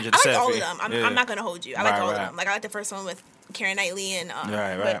one. Revenge of the I Sith. like all of them. I'm not gonna hold you. I like all of right. them. Like I like the first one with Keira Knightley and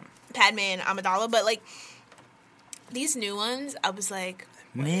right. Padme and Amidala. But like these new ones, I was like,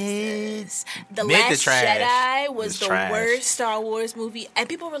 Mid. The Mid Last to trash. Jedi was the trash. worst Star Wars movie, and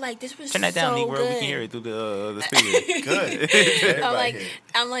people were like, "This was Turn that so down, Negro. good." We can hear it through the speaker. good.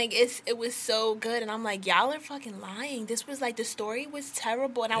 I'm like, it was so good, and I'm like, y'all are fucking lying. This was like the story was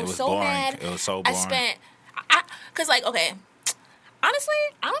terrible, and I was so boring. mad. It was so boring. Cause like, okay. Honestly,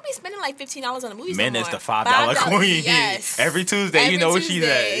 I don't be spending like $15 on a movie. Min no is more. the $5 queen. Yes. Every Tuesday, you know where she's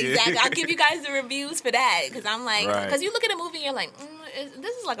at. Exactly. I'll give you guys the reviews for that because I'm like, Right. because you look at a movie and you're like,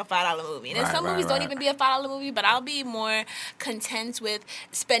 this is like a $5 movie. And then some movies don't right. even be a $5 movie, but I'll be more content with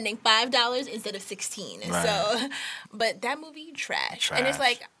spending $5 instead of $16. Right. So, but that movie trash. And it's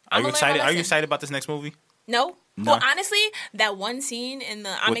like, Are I'm you excited? Are you lesson. excited about this next movie? No. No. Well, honestly, that one scene in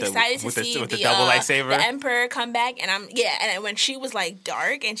I'm With the- excited to with the- see with the double lightsaber? the Emperor come back, and and when she was like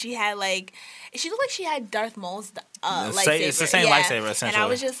dark, and she had like, she looked like she had Darth Maul's lightsaber. It's the same lightsaber, essentially. And I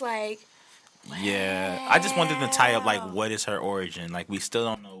was just like, Yeah, I just wanted to tie up like what is her origin. Like we still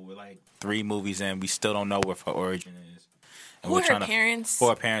don't know. We're like 3 movies in, we still don't know what her origin is. And who we're are her trying to- parents? Who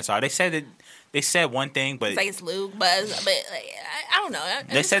her parents are? They said one thing, but It's like it's Luke, but like, I don't know.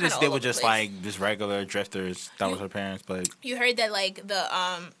 they said this they were just like just regular drifters. That was her parents, but You heard that like the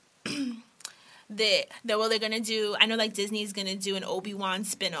they're gonna do. I know like Disney's gonna do an Obi-Wan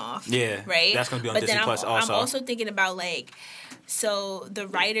spinoff. Yeah, right. that's gonna be on but Disney then Plus I'm also. I'm also thinking about like, so the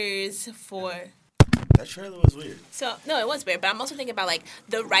writers for. That trailer was weird. So no, it was weird, but I'm also thinking about like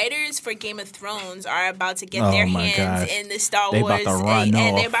the writers for Game of Thrones are about to get Oh their my hands gosh. in the Star They Wars, about to run and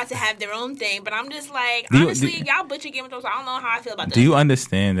they're off. about to have their own thing. But I'm just like, Do you- honestly, do- y'all butcher Game of Thrones. I don't know how I feel about this. Do you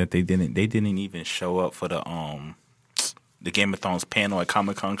understand that they didn't even show up for the Game of Thrones panel at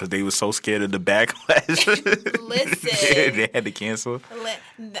Comic-Con because they were so scared of the backlash? Listen. They had to cancel We're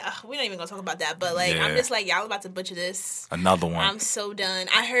not even gonna talk about that. But like, I'm Yeah. just like, y'all about to butcher this. another one. I'm so done.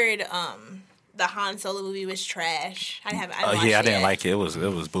 I heard the Han Solo movie was trash. I haven't watched I it didn't yet. like it. It was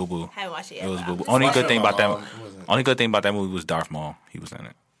boo boo. I haven't watched it yet. It was but boo I'm boo. just Only like- good thing about that. It wasn't. Only good thing about that movie was Darth Maul. He was in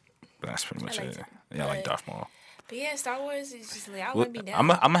it. But that's pretty much liked it. it. Yeah, I like But- Darth Maul. But yeah, Star Wars is just like I Well, wouldn't be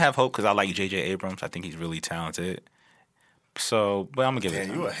down. I'm gonna have hope because I like J.J. Abrams. I think he's really talented. So, but I'm gonna give it.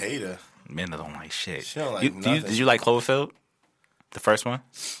 Damn, you a hater. Men that don't like shit. She don't like nothing. Did you like Cloverfield? The first one?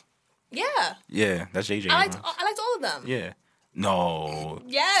 Yeah, Yeah, that's J.J. I Abrams. liked all of them. Yeah. No.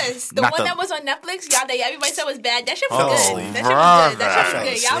 Yes, the Not one the- that was on Netflix, y'all. That everybody said was bad. That shit was Oh, good. That shit was good. That shit was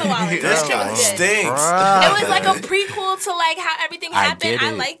good. Y'all know This that shit guy was good. stinks. It was like a prequel to like how everything I happened. get it.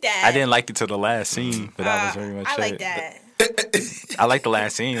 I like that. I didn't like it till the last scene, but that was very much I it. like that. I like the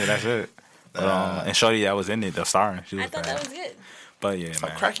last scene, but that's it. And Shorty that was in it, the starring, she was I thought bad. that was good. But yeah, Stop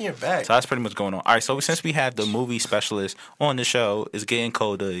man. cracking your back. So that's pretty much going on. All right, so since we have the movie specialist on the show, it's getting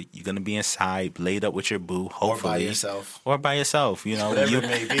colder. You're gonna be inside, laid up with your boo, hopefully, Or by yourself. or by yourself. You know, Whatever you, it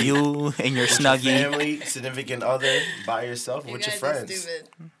may be. you and your With snuggie. your family, significant other, by yourself, with your guys are friends. stupid.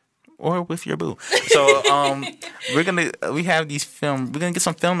 or with your boo. So we're gonna get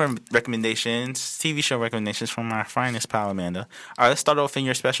some film recommendations, TV show recommendations from our finest pal Amanda. All right, let's start off in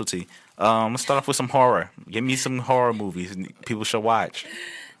your specialty. Let's start off with some horror. Give me some horror movies people should watch.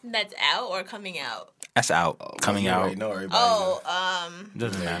 That's out or coming out? That's out. Coming out.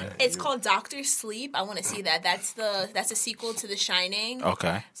 Doesn't matter. It's called Doctor Sleep. I want to see that. That's a sequel to The Shining.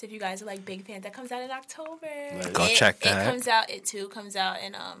 Okay. So if you guys are like big fans, that comes out in October. Go check that. It too comes out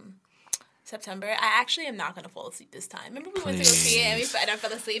in September. I actually am not gonna fall asleep this time. Remember we went to go see it and I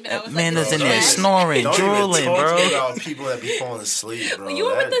fell asleep and I was Amanda's in there snoring, drooling, bro. About people that be falling asleep, bro. You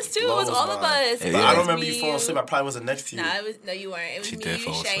were with us too. It was all of us. Yeah. I don't remember you falling asleep. I probably wasn't next to you. No, you weren't. It was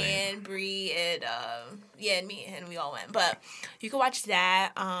me, Cheyenne, Bree, and and me, and we all went. But you can watch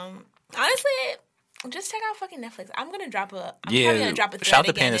that. Honestly, just check out fucking Netflix. I'm probably gonna drop a thread shout out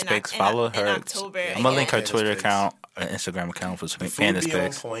to again Panda's Picks. Follow her. I'm gonna link her Twitter account, Instagram account for Panda's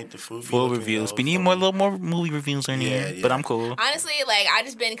Picks. Full reviews. We need a little more movie reviews in here, but I'm cool. Honestly, like I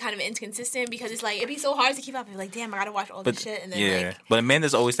just been kind of inconsistent because it's like it'd be so hard to keep up. You're like, damn, I gotta watch all this shit, and then but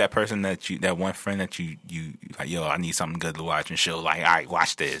Amanda's always that person that one friend that you like, yo, I need something good to watch, and she'll like, all right,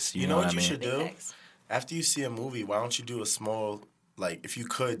 watch this. You know what I mean? You should do? After you see a movie, why don't you do a small, like, if you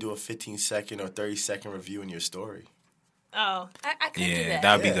could do a 15-second or 30-second review in your story? Oh, I could do that. Yeah,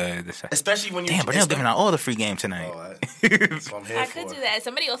 that'd be good. Especially when you... Damn, but they're giving out all the free game tonight. That's what I'm here I could do that.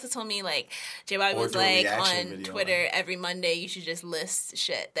 Somebody also told me, like, J-Bobby was like, on Twitter, every Monday you should just list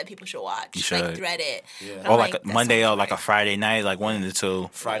shit that people should watch. You should. Like, thread it. Yeah. Or like a Monday or like a Friday night, like one of the two.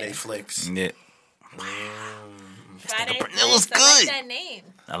 Friday flicks. Yeah. Friday It was good. I like that name.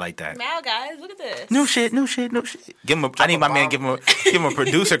 I like that. Now, guys, look at this. New shit. Give him I need my man give him a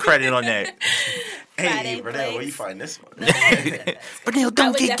producer credit on that. Hey, Bernell, where you find this one? Bernell,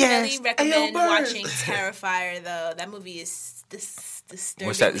 don't get gas. I would definitely recommend watching Terrifier, though. That movie is disturbingly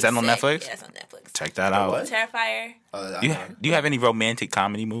What's that? Is that on Netflix? Yeah, it's on Netflix. Check that out. What? Terrifier. Do you have any romantic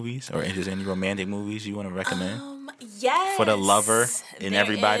comedy movies, or is there any romantic movies you want to recommend? Yes. For the lover and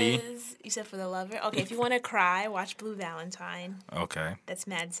everybody. You said for the lover? Okay, if you want to cry, watch Blue Valentine. Okay. That's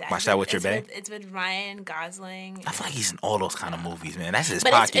mad sad. Watch that with your bae? It's with Ryan Gosling. I feel like he's in all those kind of movies, man. That's his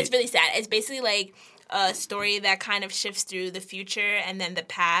pocket. It's really sad. It's basically like a story that kind of shifts through the future and then the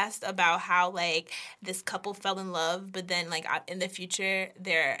past about how, like, this couple fell in love, but then, like, in the future,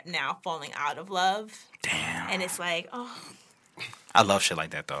 they're now falling out of love. Damn. And it's like, oh. I love shit like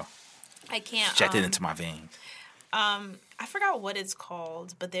that, though. I can't. Inject it into my veins. I forgot what it's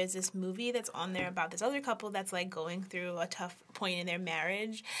called, but there's this movie that's on there about this other couple that's like going through a tough point in their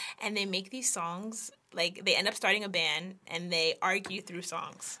marriage, and they make these songs. Like they end up starting a band and they argue through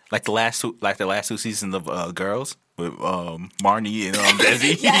songs. Like the last two seasons of Girls with Marnie and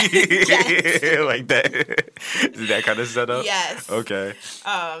Desi. yes. Like that. Is that kind of setup? Yes. Okay.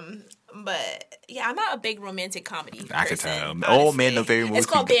 But yeah, I'm not a big romantic comedy person. I can tell. Old man, the very movie. It's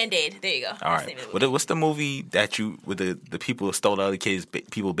called Band-Aid. There you go. All right. What's the movie that you with the people who stole the other kids'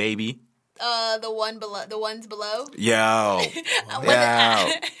 people baby? The ones below. Yo.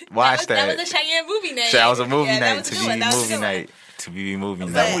 Watch that. That was a Cheyenne movie night. That was a movie night. To be movie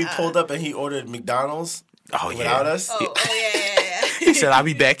night. Then we pulled up and he ordered McDonald's. Without us. Oh yeah. He said, "I'll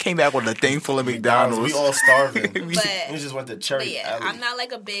be back." Came back with a thing full of McDonald's. We all starving. we just went to Cherry Alley. I'm not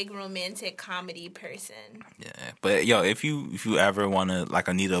like a big romantic comedy person. Yeah, but yo, if you ever want to like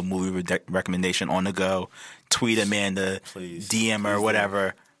need a movie recommendation on the go, tweet Amanda, DM her,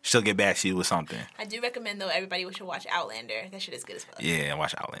 whatever. She'll get back to you with something. I do recommend though everybody should watch Outlander. That shit is good as fuck. Yeah,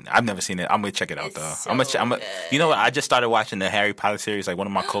 watch Outlander. I've never seen it. I'm gonna check it out though. So I'm you know what? I just started watching the Harry Potter series. Like one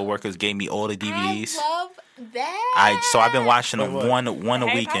of my coworkers gave me all the DVDs. I love that. So I've been watching them one a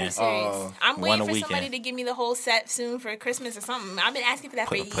Harry weekend. I'm waiting for somebody to give me the whole set soon for Christmas or something. I've been asking for that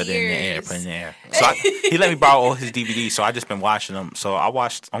for years. Put it in the air. So he let me borrow all his DVDs. So I just been watching them. So I'm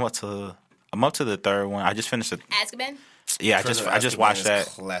up to the third one. I just finished it. Azkaban. Yeah, I just watched that.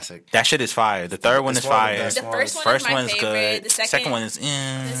 Classic. That shit is fire. The third one is fire. The first one is good. The second one is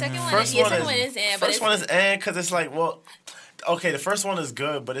The second one is in. First one is in because it's like, well, okay, the first one is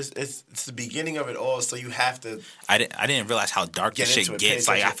good, but it's the beginning of it all, so you have to. I didn't realize how dark the shit gets.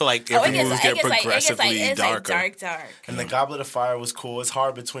 Like I feel like every movies get progressively darker. Like dark. And the Goblet of Fire was cool. It's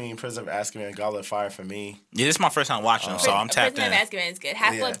hard between Prison of Azkaban and Goblet of Fire for me. Yeah, this is my first time watching them, so I'm tapped in. Prison of Azkaban is good.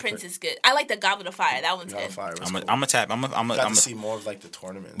 Half-Blood Prince is good. I like the Goblet of Fire. That one's good. I'm gonna tap. I'm to see more of like the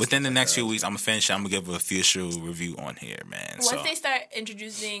tournaments. Within the next few weeks, I'm gonna finish. I'm gonna give an official review on here, man. Once they start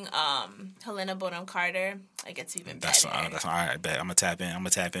introducing Helena Bonham Carter, it gets even better. That's all right. Bet I'm gonna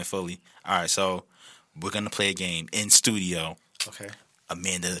tap in fully. All right, so we're gonna play a game in studio. Okay.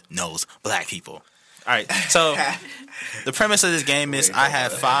 Amanda knows black people. All right. So the premise of this game is I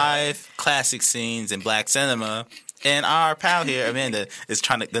have 5 classic scenes in black cinema, and our pal here, Amanda, is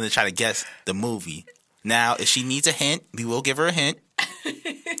gonna try to guess the movie. Now, if she needs a hint, we will give her a hint.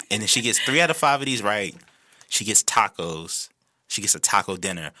 And if she gets 3 out of 5 of these right, she gets tacos. She gets a taco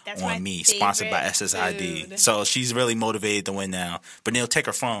dinner on me, sponsored by SSID. Food. So she's really motivated to win now. But Neil, take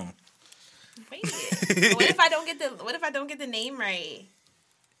her phone. Wait. What if I don't get the name right?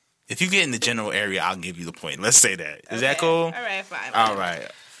 If you get in the general area, I'll give you the point. Let's say that. Is that cool? All right, fine. All right.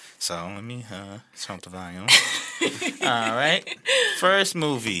 So let me turn up the volume. All right. First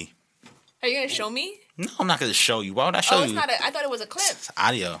movie. Are you gonna show me? No, I'm not gonna show you. Why would I show you? It's not. I thought it was a clip. It's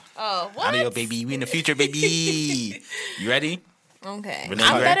audio. Oh, what? Audio, baby. We in the future, baby. You ready? Okay. Renee,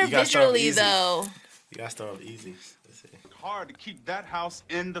 I'm you better You gotta start visually easy. though. You gotta start off easy. Let's see. Hard to keep that house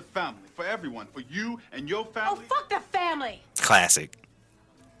in the family for everyone, for you and your Oh, family. fuck the family. Classic.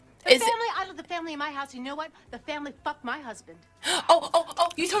 The Is it- family, I love the family in my house. You know what? The family fucked my husband. Oh!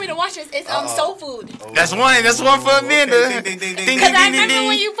 You told me to watch this. It's soul food. That's one. That's one for Amanda. Okay, ding, ding, ding, Ding, ding, Because ding, I ding, remember ding.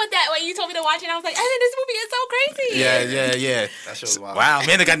 when you put that, when you told me to watch it, I was like, Evan, this movie is so crazy. Yeah. That shit was wild. Wow,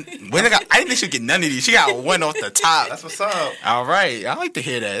 Amanda got. I didn't think she'd get none of these. She got one off the top. That's what's up. All right. I like to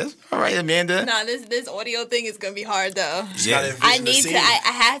hear that. That's all right, Amanda. Nah, this audio thing is gonna be hard though. Yeah. I need to. I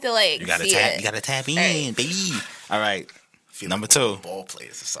have to like You gotta see tap. it. You gotta tap in, Right. baby. All right. Feel Number like 2. Ball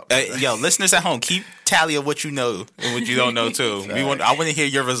players or something. Yo, listeners at home, keep tally of what you know and what you don't know too. I want to hear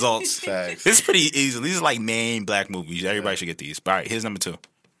your results. Facts. This is pretty easy. These are like main black movies. Everybody should get these. All right, here's number 2.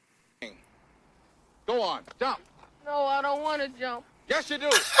 Go on, jump. No, I don't want to jump. Yes, you do.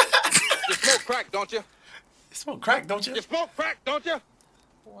 You smoke crack, don't you? You smoke crack, don't you? You smoke crack, don't you?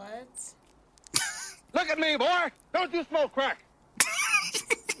 What? Look at me, boy. Don't you smoke crack?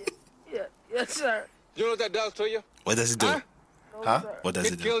 Yes, sir. You know what that does to you? What does it do? Huh? What does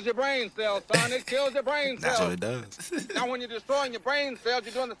it It do? kills your brain cells, son. It kills your brain cells. That's what it does. Now, when you're destroying your brain cells,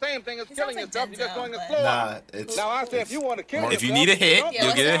 you're doing the same thing as He killing sounds yourself. like You're just Denzel, going to but- slow Nah, up. it's. Now, I say, if you want to kill If yourself, you need a hit, don't Yeah,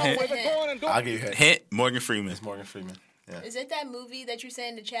 you'll get a what's hint. Go on and do it. I'll give you a hint. Hint Morgan Freeman. It's Morgan Freeman. Yeah. Is it that movie that you said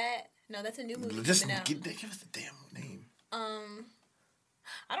in the chat? No, that's a new movie Just coming out. give us the damn name.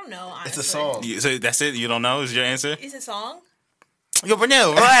 I don't know. Honestly. It's a song. So that's it? You don't know? Is your answer? It's a song. Yo,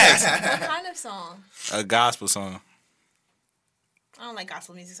 Brunel, relax. What kind of song? A gospel song. I don't like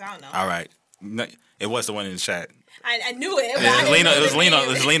gospel music, so I don't know. All right. No, it was the one in the chat. I knew it. But Yeah, I didn't know it was the lean on. name.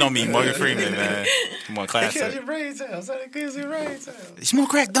 It was lean on me, Morgan Freeman, man. Come on, It kills classic. your brain cells. It kills your brain cells. You smoke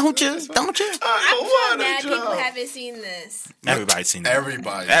crack, don't you? Don't you? I'm sure mad people haven't seen this. Everybody's seen that.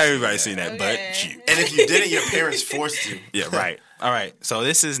 Everybody's seen that, Okay. but you. And if you didn't, your parents forced you. Yeah, right. All right. So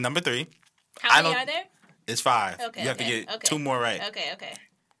this is number 3. How I many don't- are there? It's 5. Okay. You have to okay, get okay. 2 more right. Okay.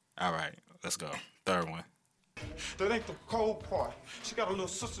 All right. Let's go. Third one. That ain't the cold part. She got a little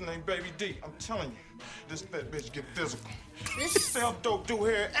sister named Baby D. I'm telling you, this fat bitch get physical. She sell dope, do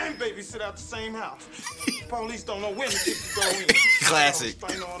hair, and babysit out the same house. Police don't know when to get to go in. Classic.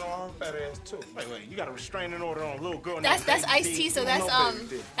 Restraining order on her fat ass too. Wait, you got a restraining order on a little girl. That's named Baby Ice D. T. So You don't that's know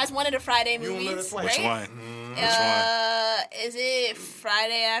Baby D. that's one of the Friday You don't know movies, this way. Which right? one? Is it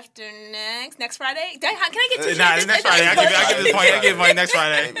Friday after next? Next Friday? Can I get two? Nah, it's next Friday. I give this point. I give point next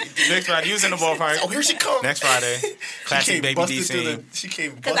Friday. Next Friday. You was in the ballpark. Oh, here she comes. Next Friday. Classic Baby D scene. She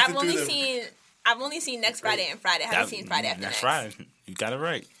came Because busted through the... I've only seen Next Friday and Friday. I haven't seen Friday after next. Friday. You got it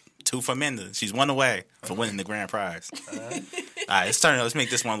right. 2 for Amanda. She's 1 away for winning the grand prize. All right, let's turn it. Let's make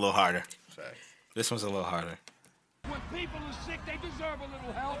this one a little harder. This one's a little harder. When people are sick, they deserve a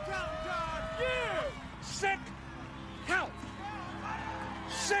little help. Yeah! Sick help!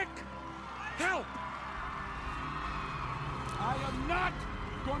 Sick help! I am not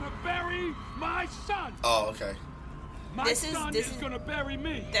gonna bury my son. Oh, okay. My son is gonna bury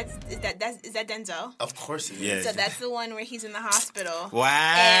me. Is that Denzel? Of course it is. Yeah. So that's the one where he's in the hospital. Wow.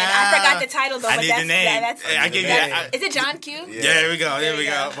 And I forgot the title though. I but need that's, the name. That's, I give you that. Is it John Q? Yeah, there we go. There we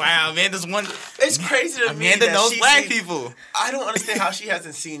go. Wow, Amanda's one. It's crazy to me Amanda that knows she's black seen- people. I don't understand how she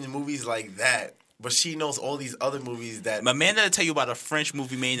hasn't seen movies like that, but she knows all these other movies that... Amanda will tell you about a French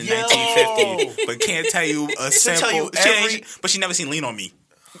movie made in Yo. 1950, but can't tell you a She'll simple. tell you she every- ain't- but she never seen Lean on Me.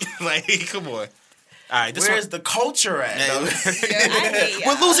 Like, come on. All right, this Where's one. the culture at? though?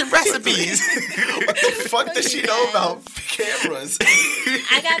 We're losing recipes. What the fuck does she know about cameras?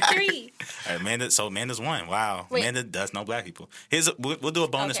 I got 3. All right, Amanda. So Amanda's 1. Wow, Wait. Amanda does know black people. We'll do a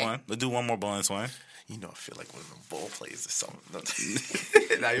bonus Okay. one. We'll do one more bonus one. You know, I feel like one of them ball players or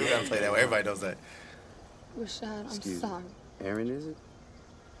something. Now you gotta play that way. Everybody knows that. Rashad, I'm sorry. Aaron, is it?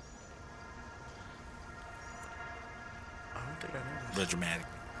 I don't think I know. Real dramatic.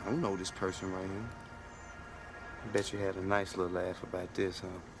 I don't know this person right here. I bet you had a nice little laugh about this, huh?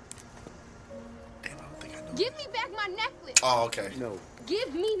 Damn, Give me back my necklace. Oh, okay. No.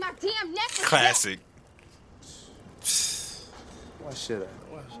 Give me my damn necklace. Classic. Why should I?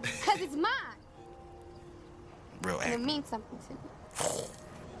 Because it's mine. Real And it act. means something to me.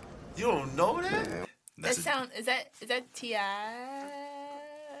 You don't know that? That sound is that T.I.?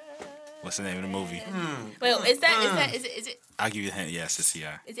 What's the name of the movie? Wait, is it I'll give you a hint. Yes, it's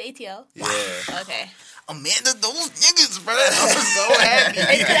T.I. is it ATL? Yeah. Okay. Amanda, those niggas, bro. I'm so happy.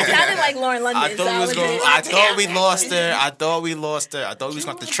 That sounded like Lauren London. I thought we lost her. I thought we was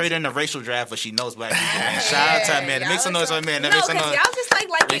going to trade her in the racial draft, but she knows black people. Man. Shout out to Amanda. Make some noise for Amanda. No, Make some because noise. y'all just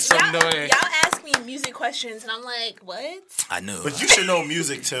like Make some y'all noise. ask me music questions, and I'm like, what? I knew. But you should know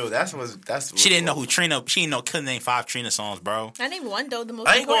music too. That's She didn't know who Trina. She didn't know. Couldn't name 5 Trina songs, bro. I named one though. The most.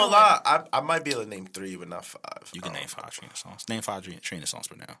 I ain't gonna important lie. I might be able to name 3, but not 5. You can name 5 Trina songs. Name 5 Trina songs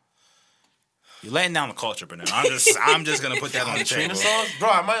for now. You're letting down the culture, but now I'm just gonna put that on the Trina table. songs, bro.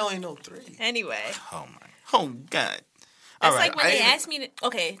 I might only know 3. Anyway. Oh God. That's All right. like when they asked me to.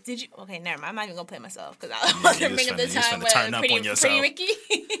 Okay, okay, never mind. I'm not even gonna play myself because I was you gonna bring up the just time finna turn where up on yourself. Pretty Ricky.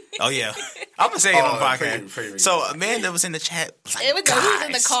 Oh yeah, I'm gonna say it on the podcast. Pretty So Amanda was in the chat. Like, It was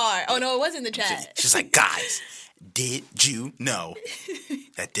in the car. Oh no, it was in the chat. She's like, guys, did you know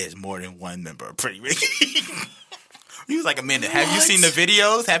that there's more than one member of Pretty Ricky? He was like, Amanda, have you seen the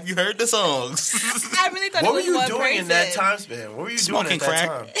videos? Have you heard the songs? I really thought What it was were you one doing person. in that time span? What were you Smoking doing at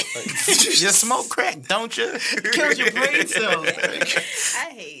crack. that time? You smoke crack, don't you? Kills your brain cells. I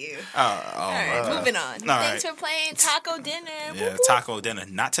hate you. All right, moving on. Thanks for playing Taco Dinner. Yeah, taco dinner.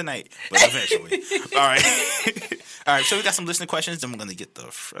 Not tonight, but eventually. All right. All right, so we got some listener questions, then we're going to get the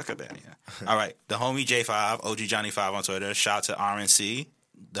fuck out of here. All right, the homie J5, OG Johnny 5 on Twitter. Shout out to RNC,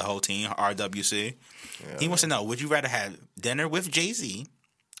 the whole team, RWC. Yeah, he wants to know, would you rather have dinner with Jay-Z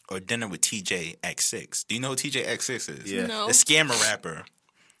or dinner with TJX6? Do you know who TJX6 is? Yeah. No. The scammer rapper.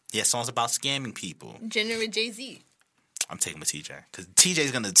 Yeah, songs about scamming people. Dinner with Jay-Z. I'm taking with TJ. Because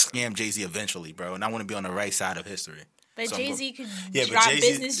TJ's going to scam Jay-Z eventually, bro. And I want to be on the right side of history. But So Jay-Z could Yeah, but drop Jay-Z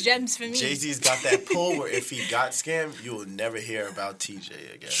business gems for me. Jay-Z's got that pull where if he got scammed, you will never hear about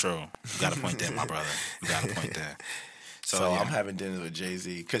TJ again. True. You got a point there, my brother. You got a point there. So yeah. I'm having dinner with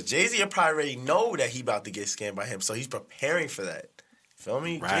Jay-Z. Because Jay-Z will probably already know that he about to get scammed by him. So he's preparing for that. Feel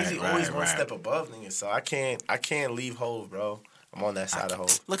me? Right, Jay-Z always one step above niggas. So I can't leave Hov, bro. I'm on that side of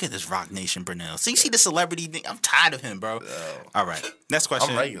Hov. Look at this Rock Nation Brunel. See the celebrity thing? I'm tired of him, bro. All right. Next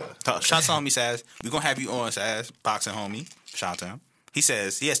question. I'm regular. Shout out to homie Saz. We're going to have you on, Saz. Boxing homie. Shout out to him. He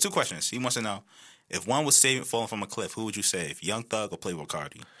says, he has 2 questions. He wants to know, if one was falling from a cliff, who would you save? Young Thug or Playboi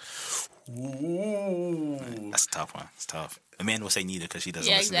Carti? Ooh. That's a tough one. It's tough. Amanda will say neither because she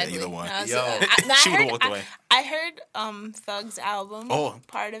doesn't Yeah, listen exactly. to either one. She would have walked away. I heard Thug's album. Oh,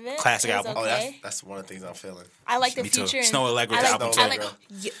 part of it. classic It was album. Okay. Oh, that's one of the things I'm feeling. I like the Me too. feature. in- Snow Allegra's I like, album I like, too.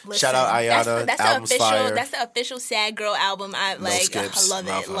 listen, Shout out Ayana. That's the Album's official. fire. That's the official Sad Girl album. I No like. skips. I love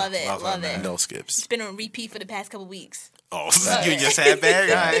it. Love it. No skips. It's been on repeat for the past couple weeks. Oh, you just had bad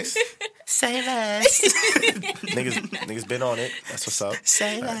guys. Say less. niggas been on it. That's what's up.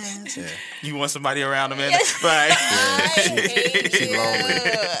 Say less. Yeah. You want somebody around, Amanda? Right. She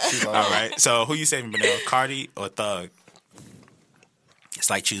lonely. All right. So who you saving, Brunel? Cardi or Thug? It's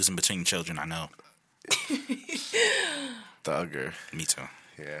like choosing between children, I know. Thugger. Me too.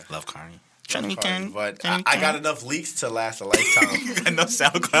 Yeah. Love Cardi. But I got enough leaks to last a lifetime. Enough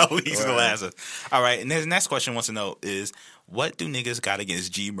SoundCloud leaks to Right. last us. All right. And his next question wants to know is, what do niggas got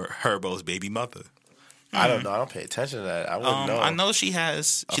against G Herbo's baby mother? I don't know. I don't pay attention to that. I wouldn't know. I know she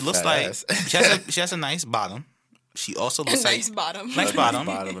has. She A looks fat like ass. she has a nice bottom. She also looks Nice like bottom. Nice bottom.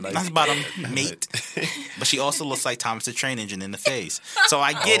 Nice bottom mate. But she also looks like Thomas the Train Engine in the face. So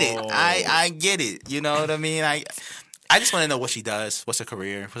I get it. I get it. You know what I mean? I just want to know what she does. What's her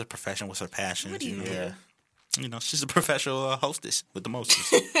career? What's her profession? What's her passion? What do you do? You know, she's a professional hostess with the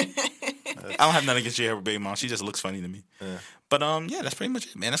mostest. I don't have nothing against J. Herbo baby mom. She just looks funny to me. Yeah. But yeah, that's pretty much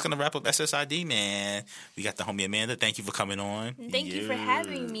it, man. That's gonna wrap up SSID, man. We got the homie Amanda. Thank you for coming on. Thank you for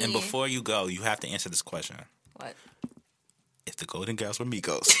having me. And before you go, you have to answer this question. What? If the Golden Girls were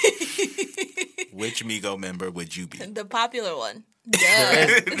Migos, which Migo member would you be? The popular one. Duh.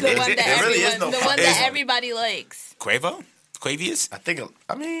 The one that everybody likes. Quavo? Quavious?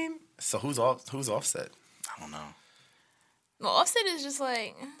 I mean, so who's Offset? I don't know. Well, Offset is just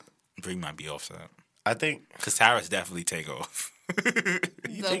like. Brie might be Offset. I think. Because Tara's definitely Takeoff.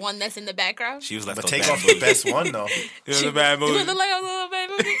 The one that's in the background? She was left But on Takeoff bad the best one, though. It was a bad movie. Do it look like a little bad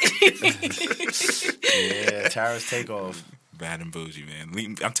movie? Yeah, Tara's Takeoff. bad and bougie,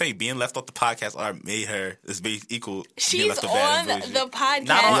 man. I'm telling you, being left off the podcast art made her equal. She's left off bad on and bougie. the podcast.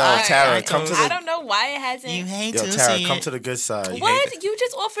 Yo, Tara, come to the. I don't know why it hasn't. You hate Yo, to Tara, see come it. to the good side. What? You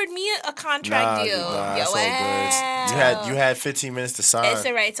just offered me a contract deal. Nah, Yo, that's all good. You had 15 minutes to sign. It's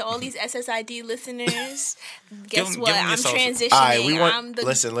all right. To all these SSID listeners, guess Give what? 'em your I'm social. transitioning. All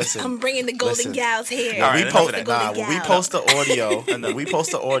right, listen. I'm bringing the golden gals here. When we post the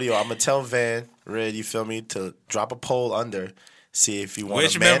audio, I'm gonna tell Van, Red, you feel me, to drop a poll under, see if you want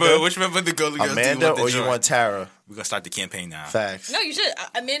Which Amanda, member of the Golden Girls Amanda, do or you you want Tara. We're gonna start the campaign now. Facts. No, you should.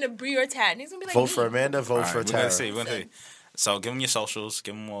 Amanda, Bree, or Tad. Niggas gonna be like, Vote me. for Amanda. Vote for Tara. We're gonna see. So give them your socials.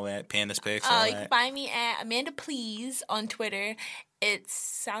 Give them all that. Pandas pics. All You that. can find me at Amanda Please on Twitter. It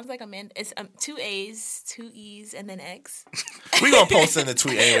sounds like Amanda. It's 2 A's, 2 E's, and then X. We gonna post in the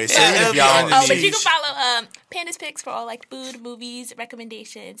tweet anyway. So if y'all but you can follow Panda's Picks for all like food, movies,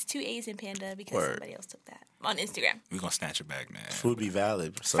 recommendations. 2 A's in Panda because somebody else took that on Instagram. We're gonna snatch it back, man. Food be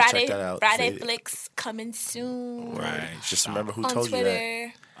valid. So Friday, check that out. Friday Flicks coming soon. Right. Just remember who on told Twitter. you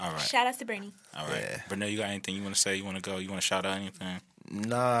that. All right. Shout out to Bernie. All right. Yeah. Bernard, you got anything you want to say? You want to go? You want to shout out anything?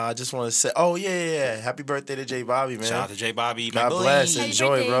 Nah, I just want to say, oh yeah. Happy birthday to J Bobby, man. Shout out to J Bobby. God bless. Happy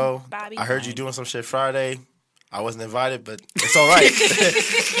Enjoy, birthday, bro. Bobby. I heard you doing some shit Friday. I wasn't invited, but it's all right.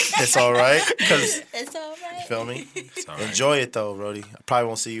 It's all right. It's all right. Feel me? It's all right. Enjoy it though, Brody. I probably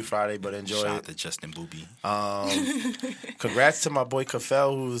won't see you Friday, but enjoy Shout it. out to Justin Booby. Congrats to my boy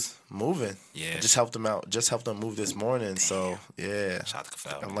Kafel who's moving. Yeah. Just helped him out. Just helped him move this morning. So yeah. Shout out to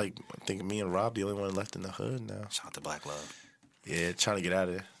Kafel. I'm like, I think me and Rob the only one left in the hood now. Shout out to Black Love. Yeah, trying to get out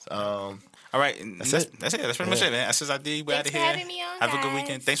of there. All right, that's it. That's pretty much it, man. That's just ID. We're out of Thanks for here. having me on, Have a good guys.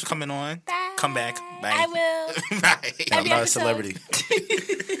 weekend. Thanks for coming on. Bye. Come back. Bye. I will. Bye. I'm not a celebrity.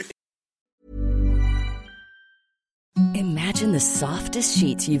 Imagine the softest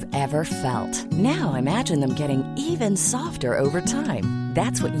sheets you've ever felt. Now imagine them getting even softer over time.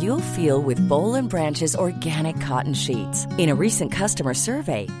 That's what you'll feel with Boll & Branch's organic cotton sheets. In a recent customer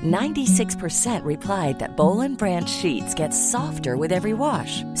survey, 96% replied that Boll & Branch sheets get softer with every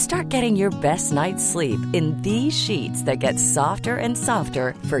wash. Start getting your best night's sleep in these sheets that get softer and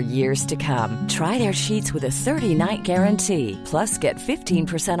softer for years to come. Try their sheets with a 30-night guarantee. Plus, get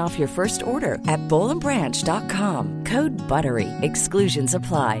 15% off your first order at bollandbranch.com. Code BUTTERY. Exclusions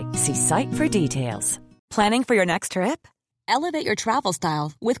apply. See site for details. Planning for your next trip? Elevate your travel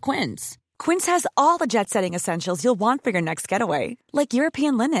style with Quince. Quince has all the jet-setting essentials you'll want for your next getaway, like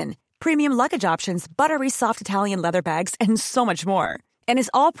European linen, premium luggage options, buttery soft Italian leather bags, and so much more. And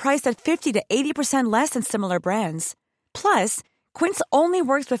is all priced at 50 to 80% less than similar brands. Plus, Quince only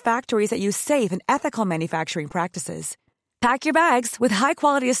works with factories that use safe and ethical manufacturing practices. Pack your bags with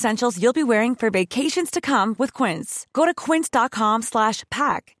high-quality essentials you'll be wearing for vacations to come with Quince. Go to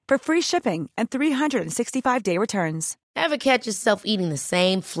quince.com/pack for free shipping and 365-day returns. Ever catch yourself eating the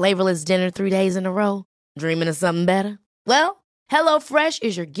same flavorless dinner 3 days in a row? Dreaming of something better? Well, HelloFresh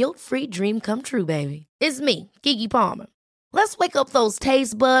is your guilt-free dream come true, baby. It's me, Keke Palmer. Let's wake up those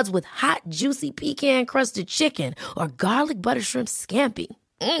taste buds with hot, juicy pecan-crusted chicken or garlic butter shrimp scampi.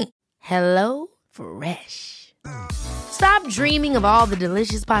 Hello Fresh. Stop dreaming of all the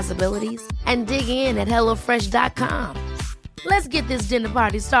delicious possibilities and dig in at HelloFresh.com. Let's get this dinner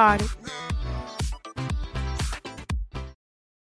party started.